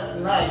last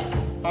night,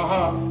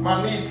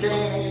 my niece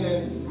came in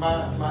and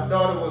my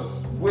daughter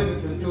was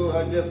witnessing to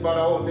her just about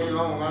all day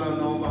long. I don't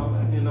know,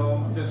 you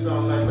know, just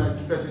sound like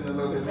stretching a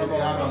little bit, maybe,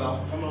 I don't know.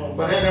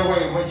 But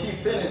anyway, when she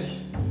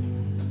finished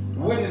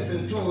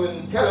witnessing to it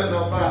and telling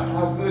her about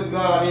how good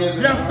God is,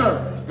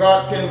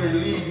 God can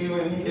relieve you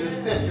and He can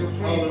set you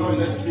free from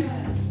the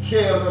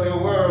cares of the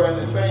world and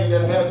the things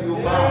that have you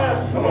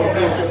bound.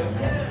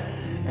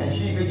 And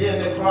she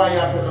began to cry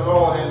out to the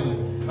Lord,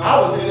 and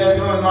I was in there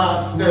doing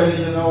my study,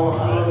 you know.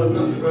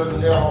 Sister brothers,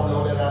 they all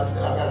know that I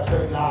got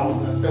certain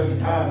hours and certain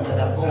times that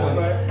I go in,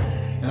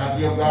 and I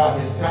give God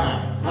His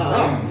time.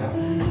 Hallelujah.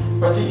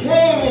 But she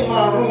came in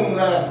my room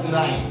last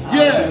night.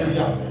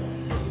 Hallelujah.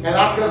 And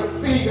I could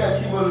see that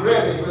she was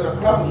ready with a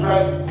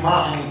contrite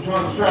mind. She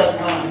was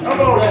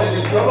ready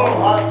to give her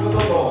heart to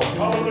the Lord.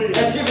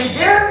 And she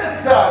began to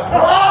start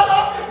crying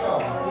out to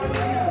God.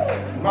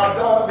 My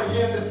daughter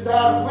began to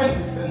start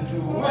witnessing to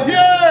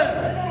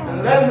and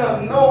letting her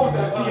know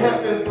that she had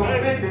been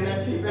convicted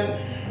and she'd been,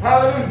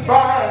 hallelujah,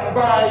 bound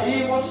by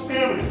evil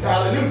spirits.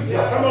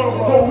 Hallelujah.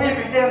 So we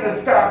began to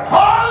start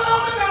calling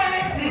on the name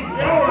of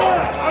Jesus.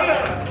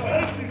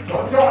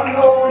 Don't y'all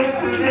know His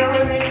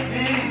delivering in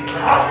Jesus?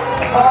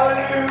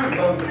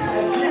 Hallelujah.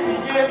 And she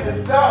began to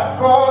start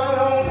calling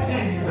on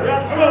Jesus.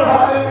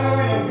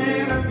 Hallelujah.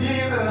 Jesus,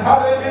 Jesus.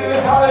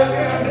 Hallelujah.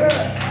 Hallelujah.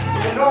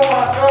 You know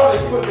my daughter,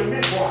 she was a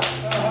midwife.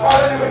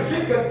 Hallelujah. She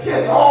could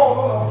tell all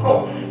on the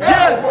floor.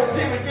 Everywhere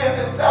she began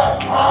to start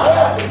crying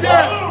out to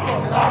God.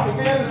 And I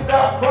began to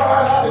start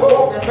crying out and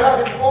walking back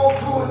and forth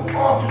to and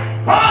from.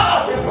 Crying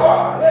out to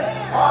God.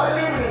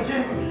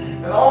 Hallelujah.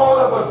 And all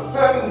of a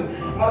sudden,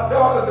 my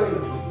daughter said,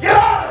 get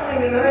out of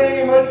me in the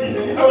name of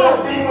Jesus. You know that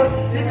demon?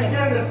 He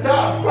began to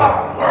start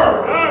crying.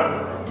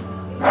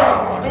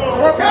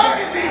 Tell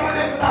me, demon,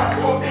 it's not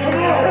so demon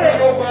into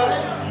your body.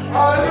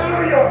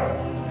 Hallelujah.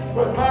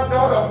 But my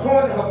daughter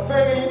pointed her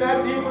finger in that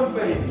demon's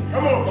face.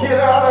 Get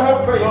out of her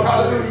face.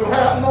 Hallelujah. You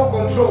have no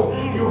control.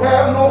 You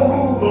have no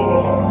rule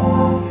over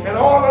her. And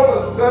all of a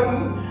sudden,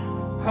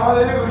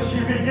 hallelujah, she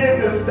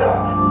began to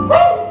stop.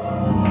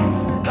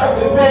 Like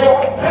the day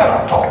on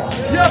Pentecost.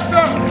 Yes,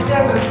 sir. She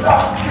began to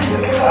stop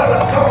speaking in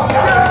other tongues.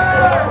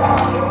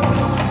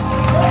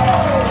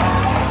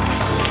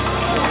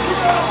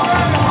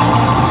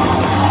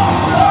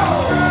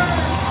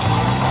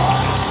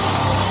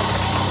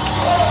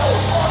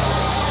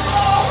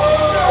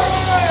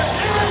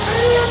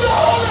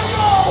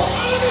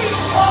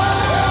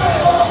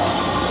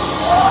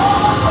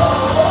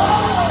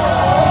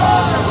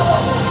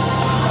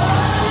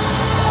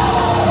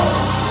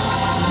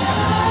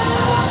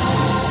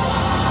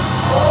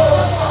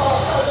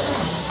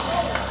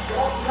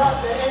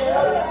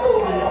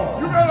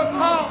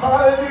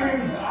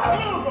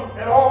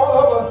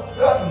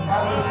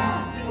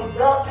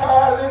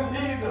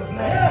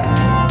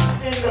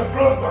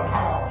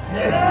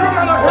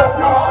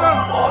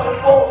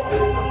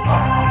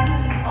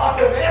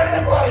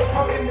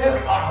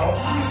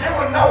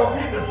 will never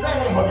be the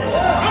same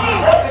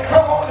again. As they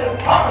come on in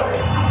poverty,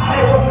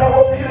 they will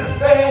never be the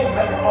same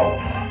anymore.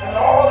 And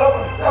all of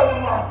a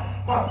sudden,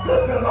 my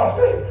sister-in-law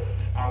said,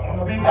 I want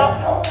to be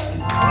baptized.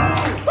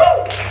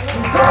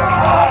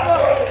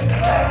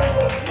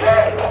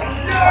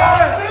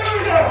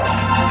 Hallelujah.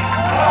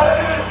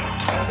 Hallelujah.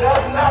 And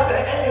that's not the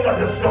end of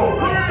the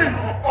story.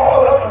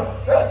 All of a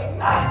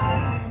sudden,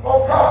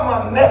 oh God,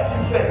 my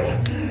nephew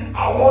said,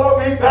 I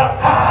want to be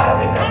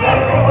baptized in the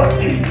name of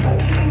Jesus.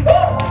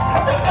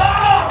 Take it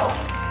down.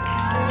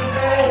 In the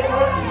name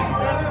of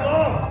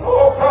Jesus.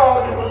 Oh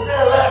God, it was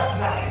there last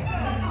night.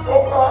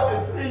 Oh God,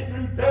 at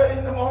 3:30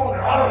 in the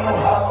morning. I don't know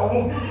how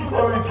long.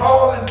 But we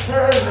tossed and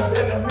turned and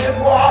been the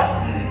midwife.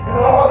 And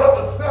all of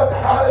a sudden,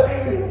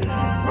 hallelujah.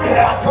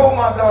 I told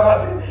my daughter, I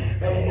said,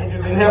 man,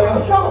 angels in heaven are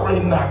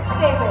celebrating now.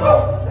 Come on, bro.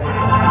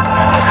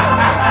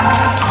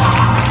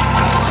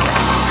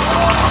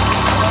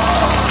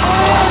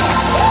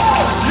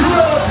 You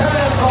better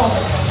dance on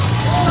it.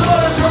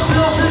 Somebody jump to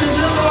your feet and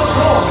give God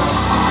glory.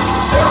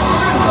 That's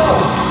what it's on.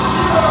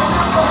 You better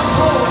give God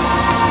glory.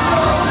 You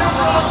better give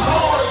God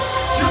glory.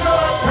 You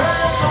better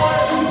dance on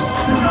it.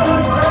 You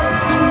better dance.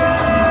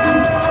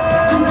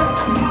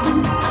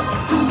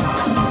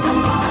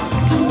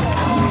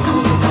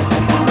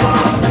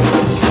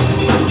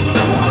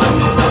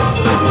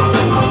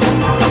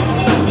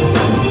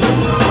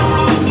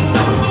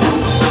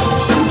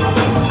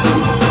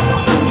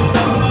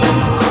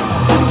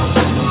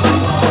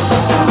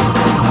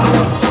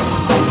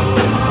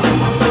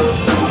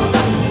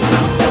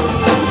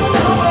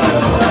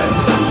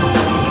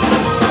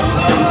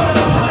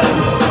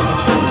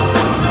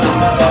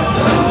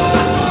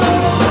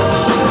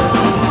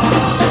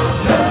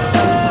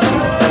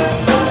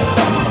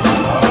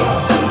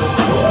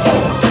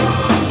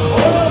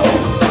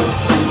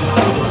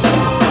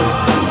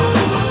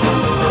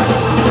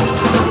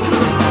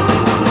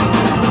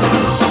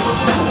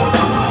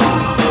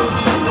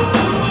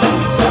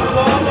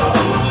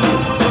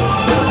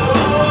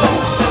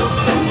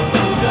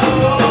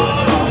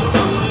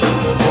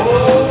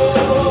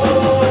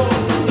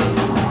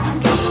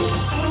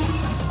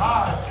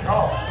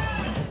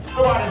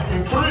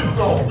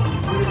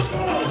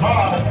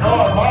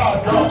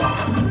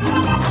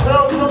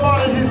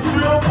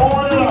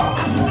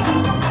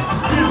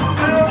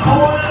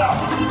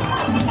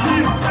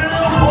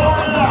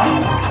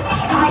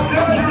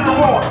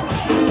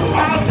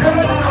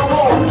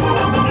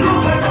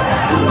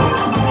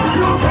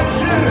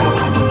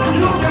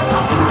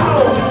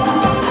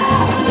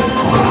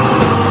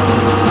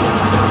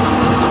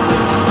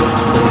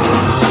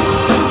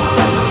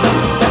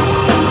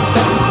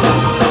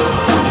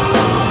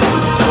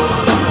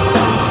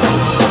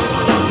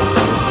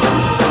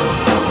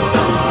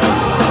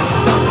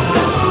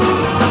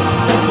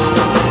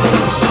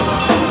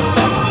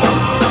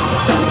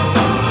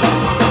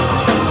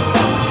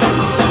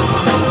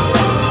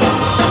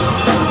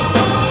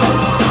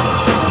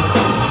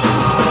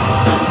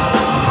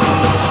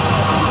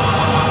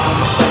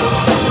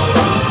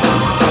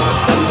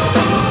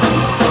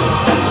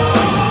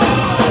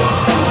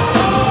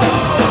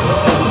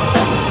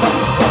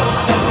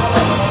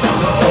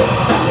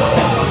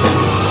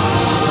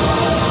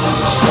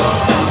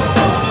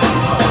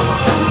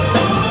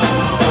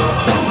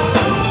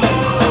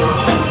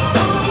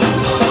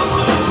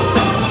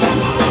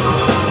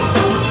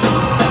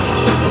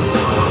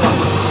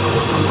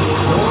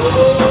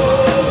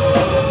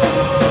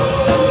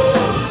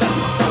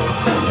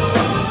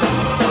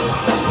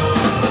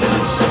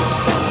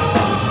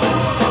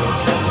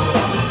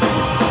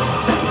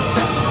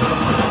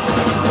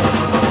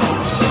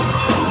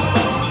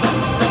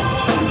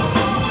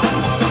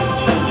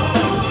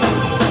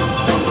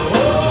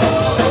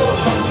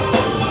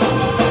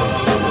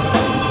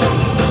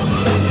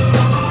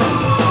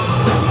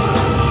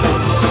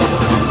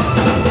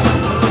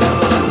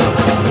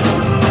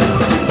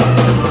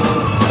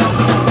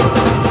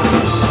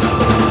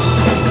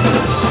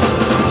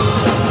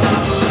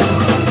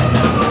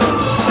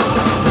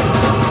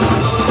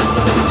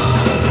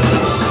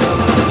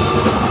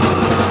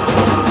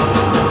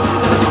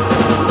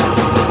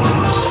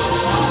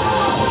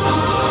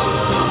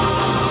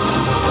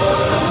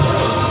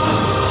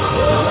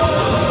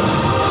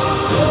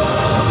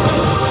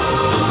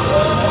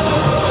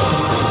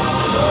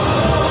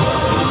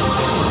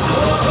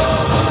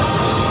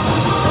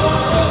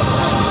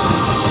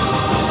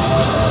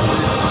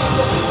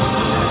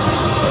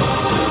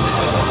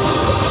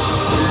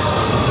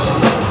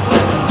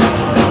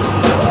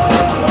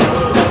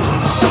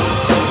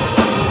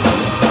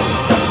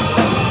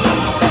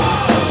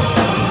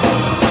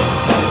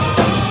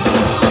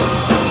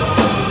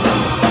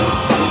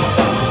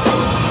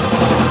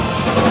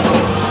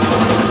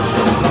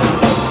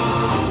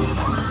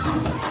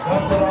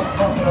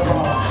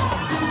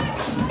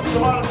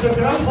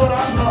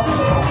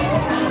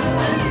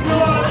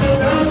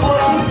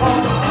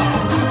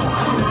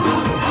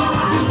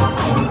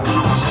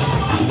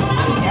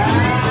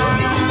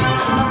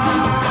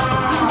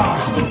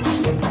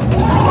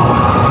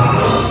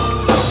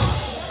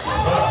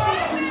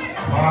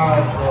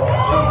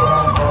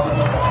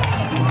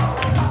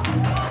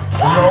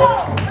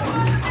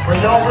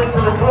 y'all went to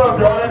the club,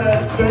 y'all didn't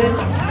act stale.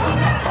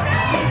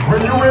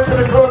 When you went to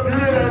the club, you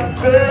didn't act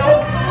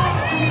stale.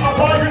 So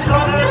why are you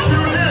trying to act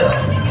cute here?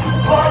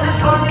 Why are you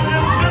trying to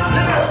get stiff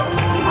here?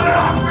 When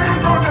I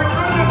think on the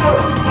goodness of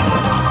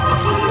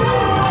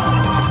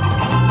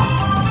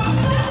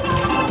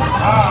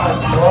my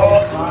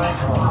God.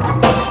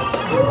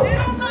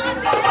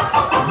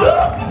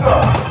 Yes, sir.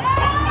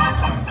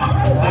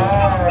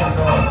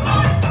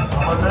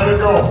 I'm gonna let it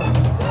go.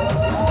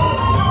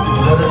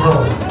 Let it go.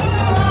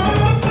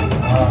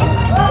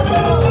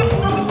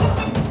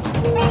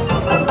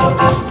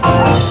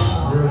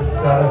 We're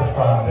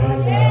satisfied,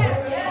 amen.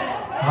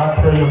 I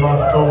tell you, my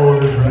soul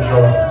is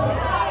rejoicing.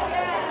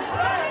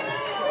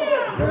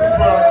 This is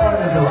what I come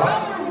to do.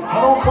 I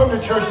don't come to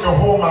church to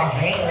hold my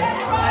hand.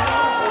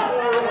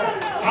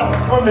 I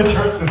don't come to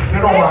church to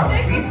sit on my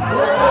seat.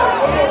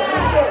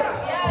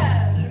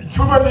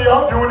 Too many of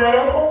y'all doing that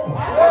at home.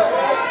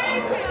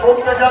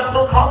 Folks that got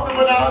so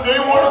comfortable now, they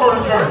want to go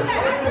to church.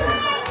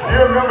 They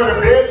remember the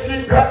Bed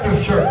Sheet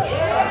Baptist Church.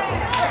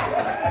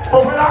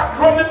 But when I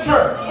come to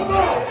church,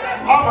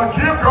 I'm going to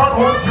give God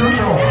what's due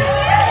to him.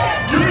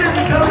 You need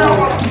to tell me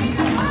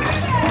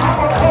I'm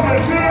going to come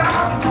and sit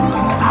down.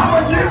 I'm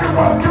going to give him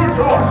what's due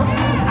to him.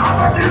 I'm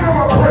going to give him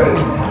a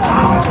praise.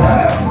 I'm going to tell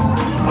him.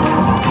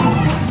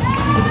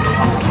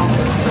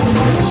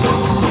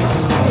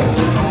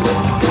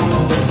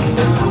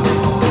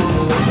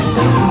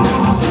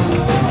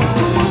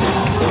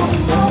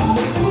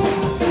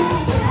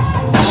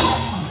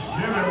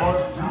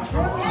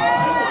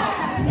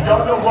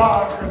 Y'all know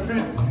why? Because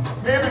see,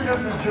 maybe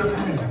this is just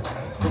me.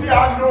 See, I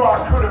know I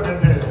could have been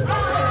dead.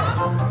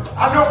 I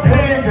know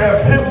pains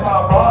have hit my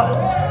body.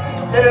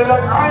 And it's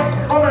like, I ain't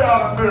coming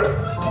out of this.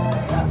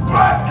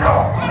 But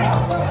God,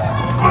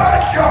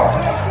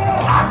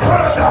 I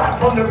could have died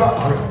from the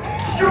virus.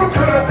 You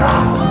could have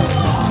died.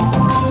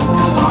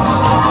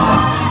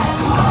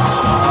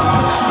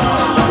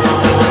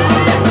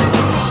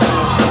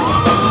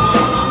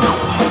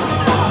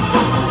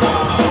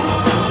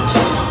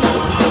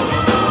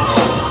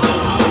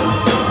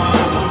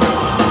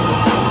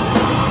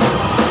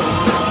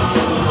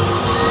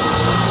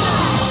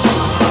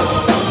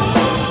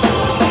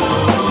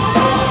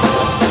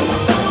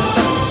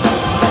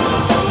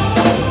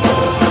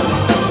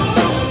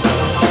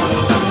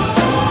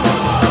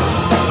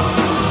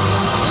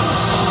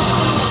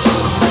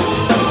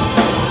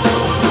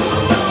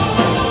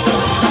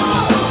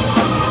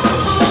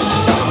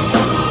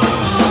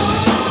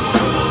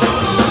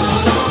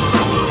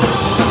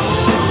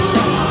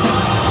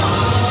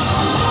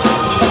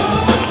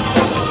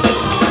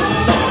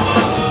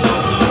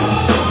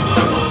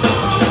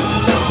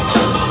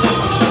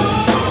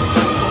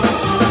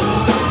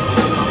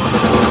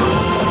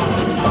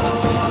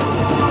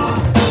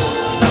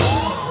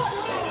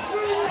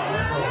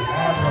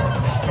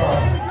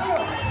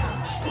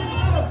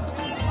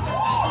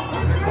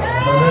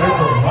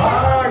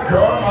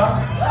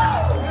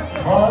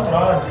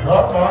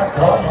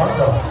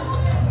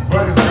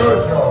 But it's good,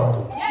 y'all.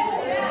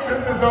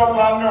 This is all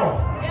I know.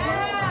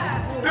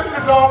 This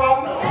is all I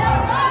know.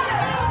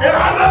 And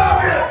I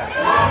love it.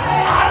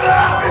 I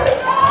love it.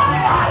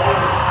 I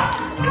love it.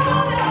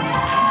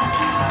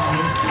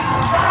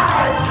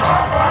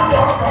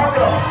 My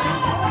God.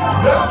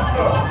 Yes,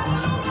 sir.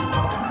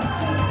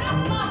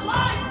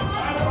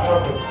 I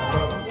love it.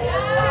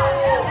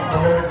 I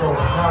let it go.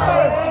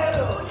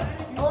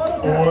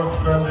 4th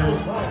Sunday.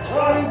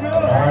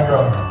 My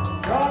God.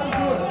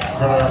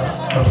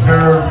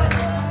 Observe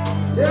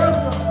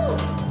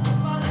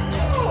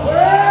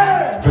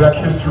Black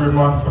History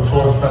Month for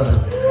 4th Sunday.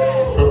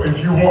 So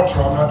if you want to,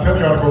 I'm not telling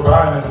you how to go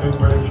buy anything,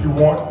 but if you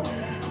want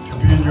to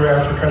be in your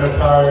African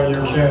attire,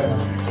 you can.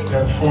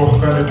 That's 4th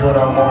Sunday during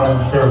our morning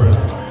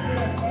service.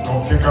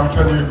 Don't think I'm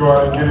telling you to go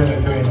out and get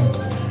anything.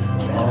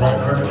 All right,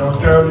 honey, don't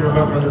tell your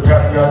husband to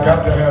pass it. I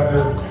got to have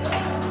this.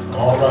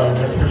 All right,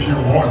 that's if you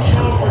want to.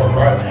 All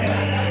right.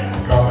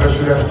 God bless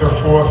you. That's the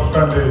 4th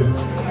Sunday.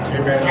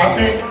 Amen. I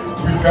think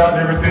we've gotten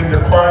everything. The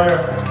choir,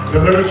 the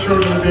little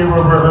children today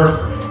will rehearse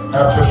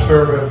after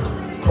service.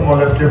 Come on,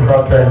 let's give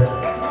God thanks.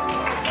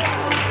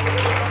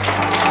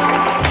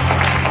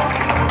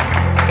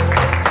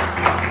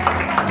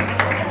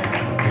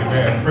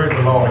 Amen. Praise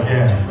the Lord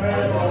again.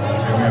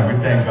 Amen.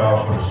 We thank God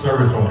for the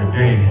service on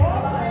today.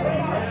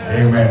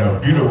 Amen. A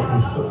beautiful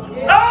service.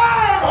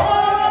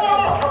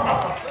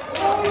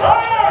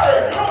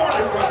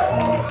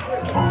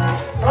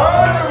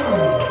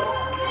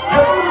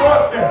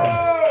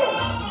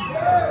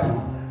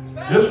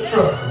 Just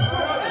trust him.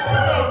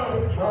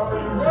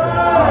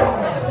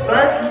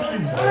 Thank you,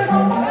 Jesus.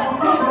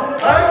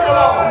 Thank you,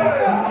 Lord.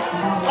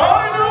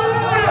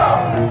 Hallelujah.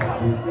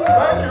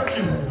 Thank you,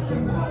 Jesus.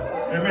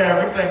 Amen.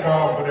 We thank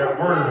God for that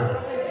word.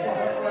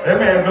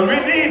 Amen. Because we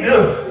need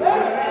this.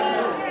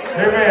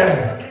 Amen.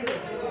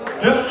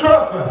 Just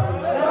trust him.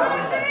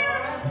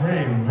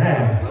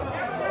 Amen.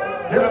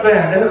 Let's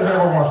stand. Let's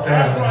everyone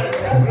stand.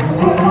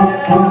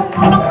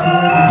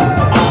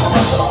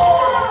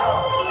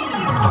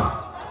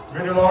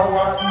 Ready, Lord,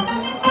 watch.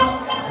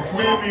 It's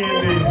me being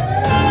thee.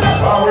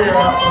 while we are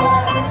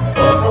absent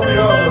from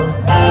the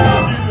other.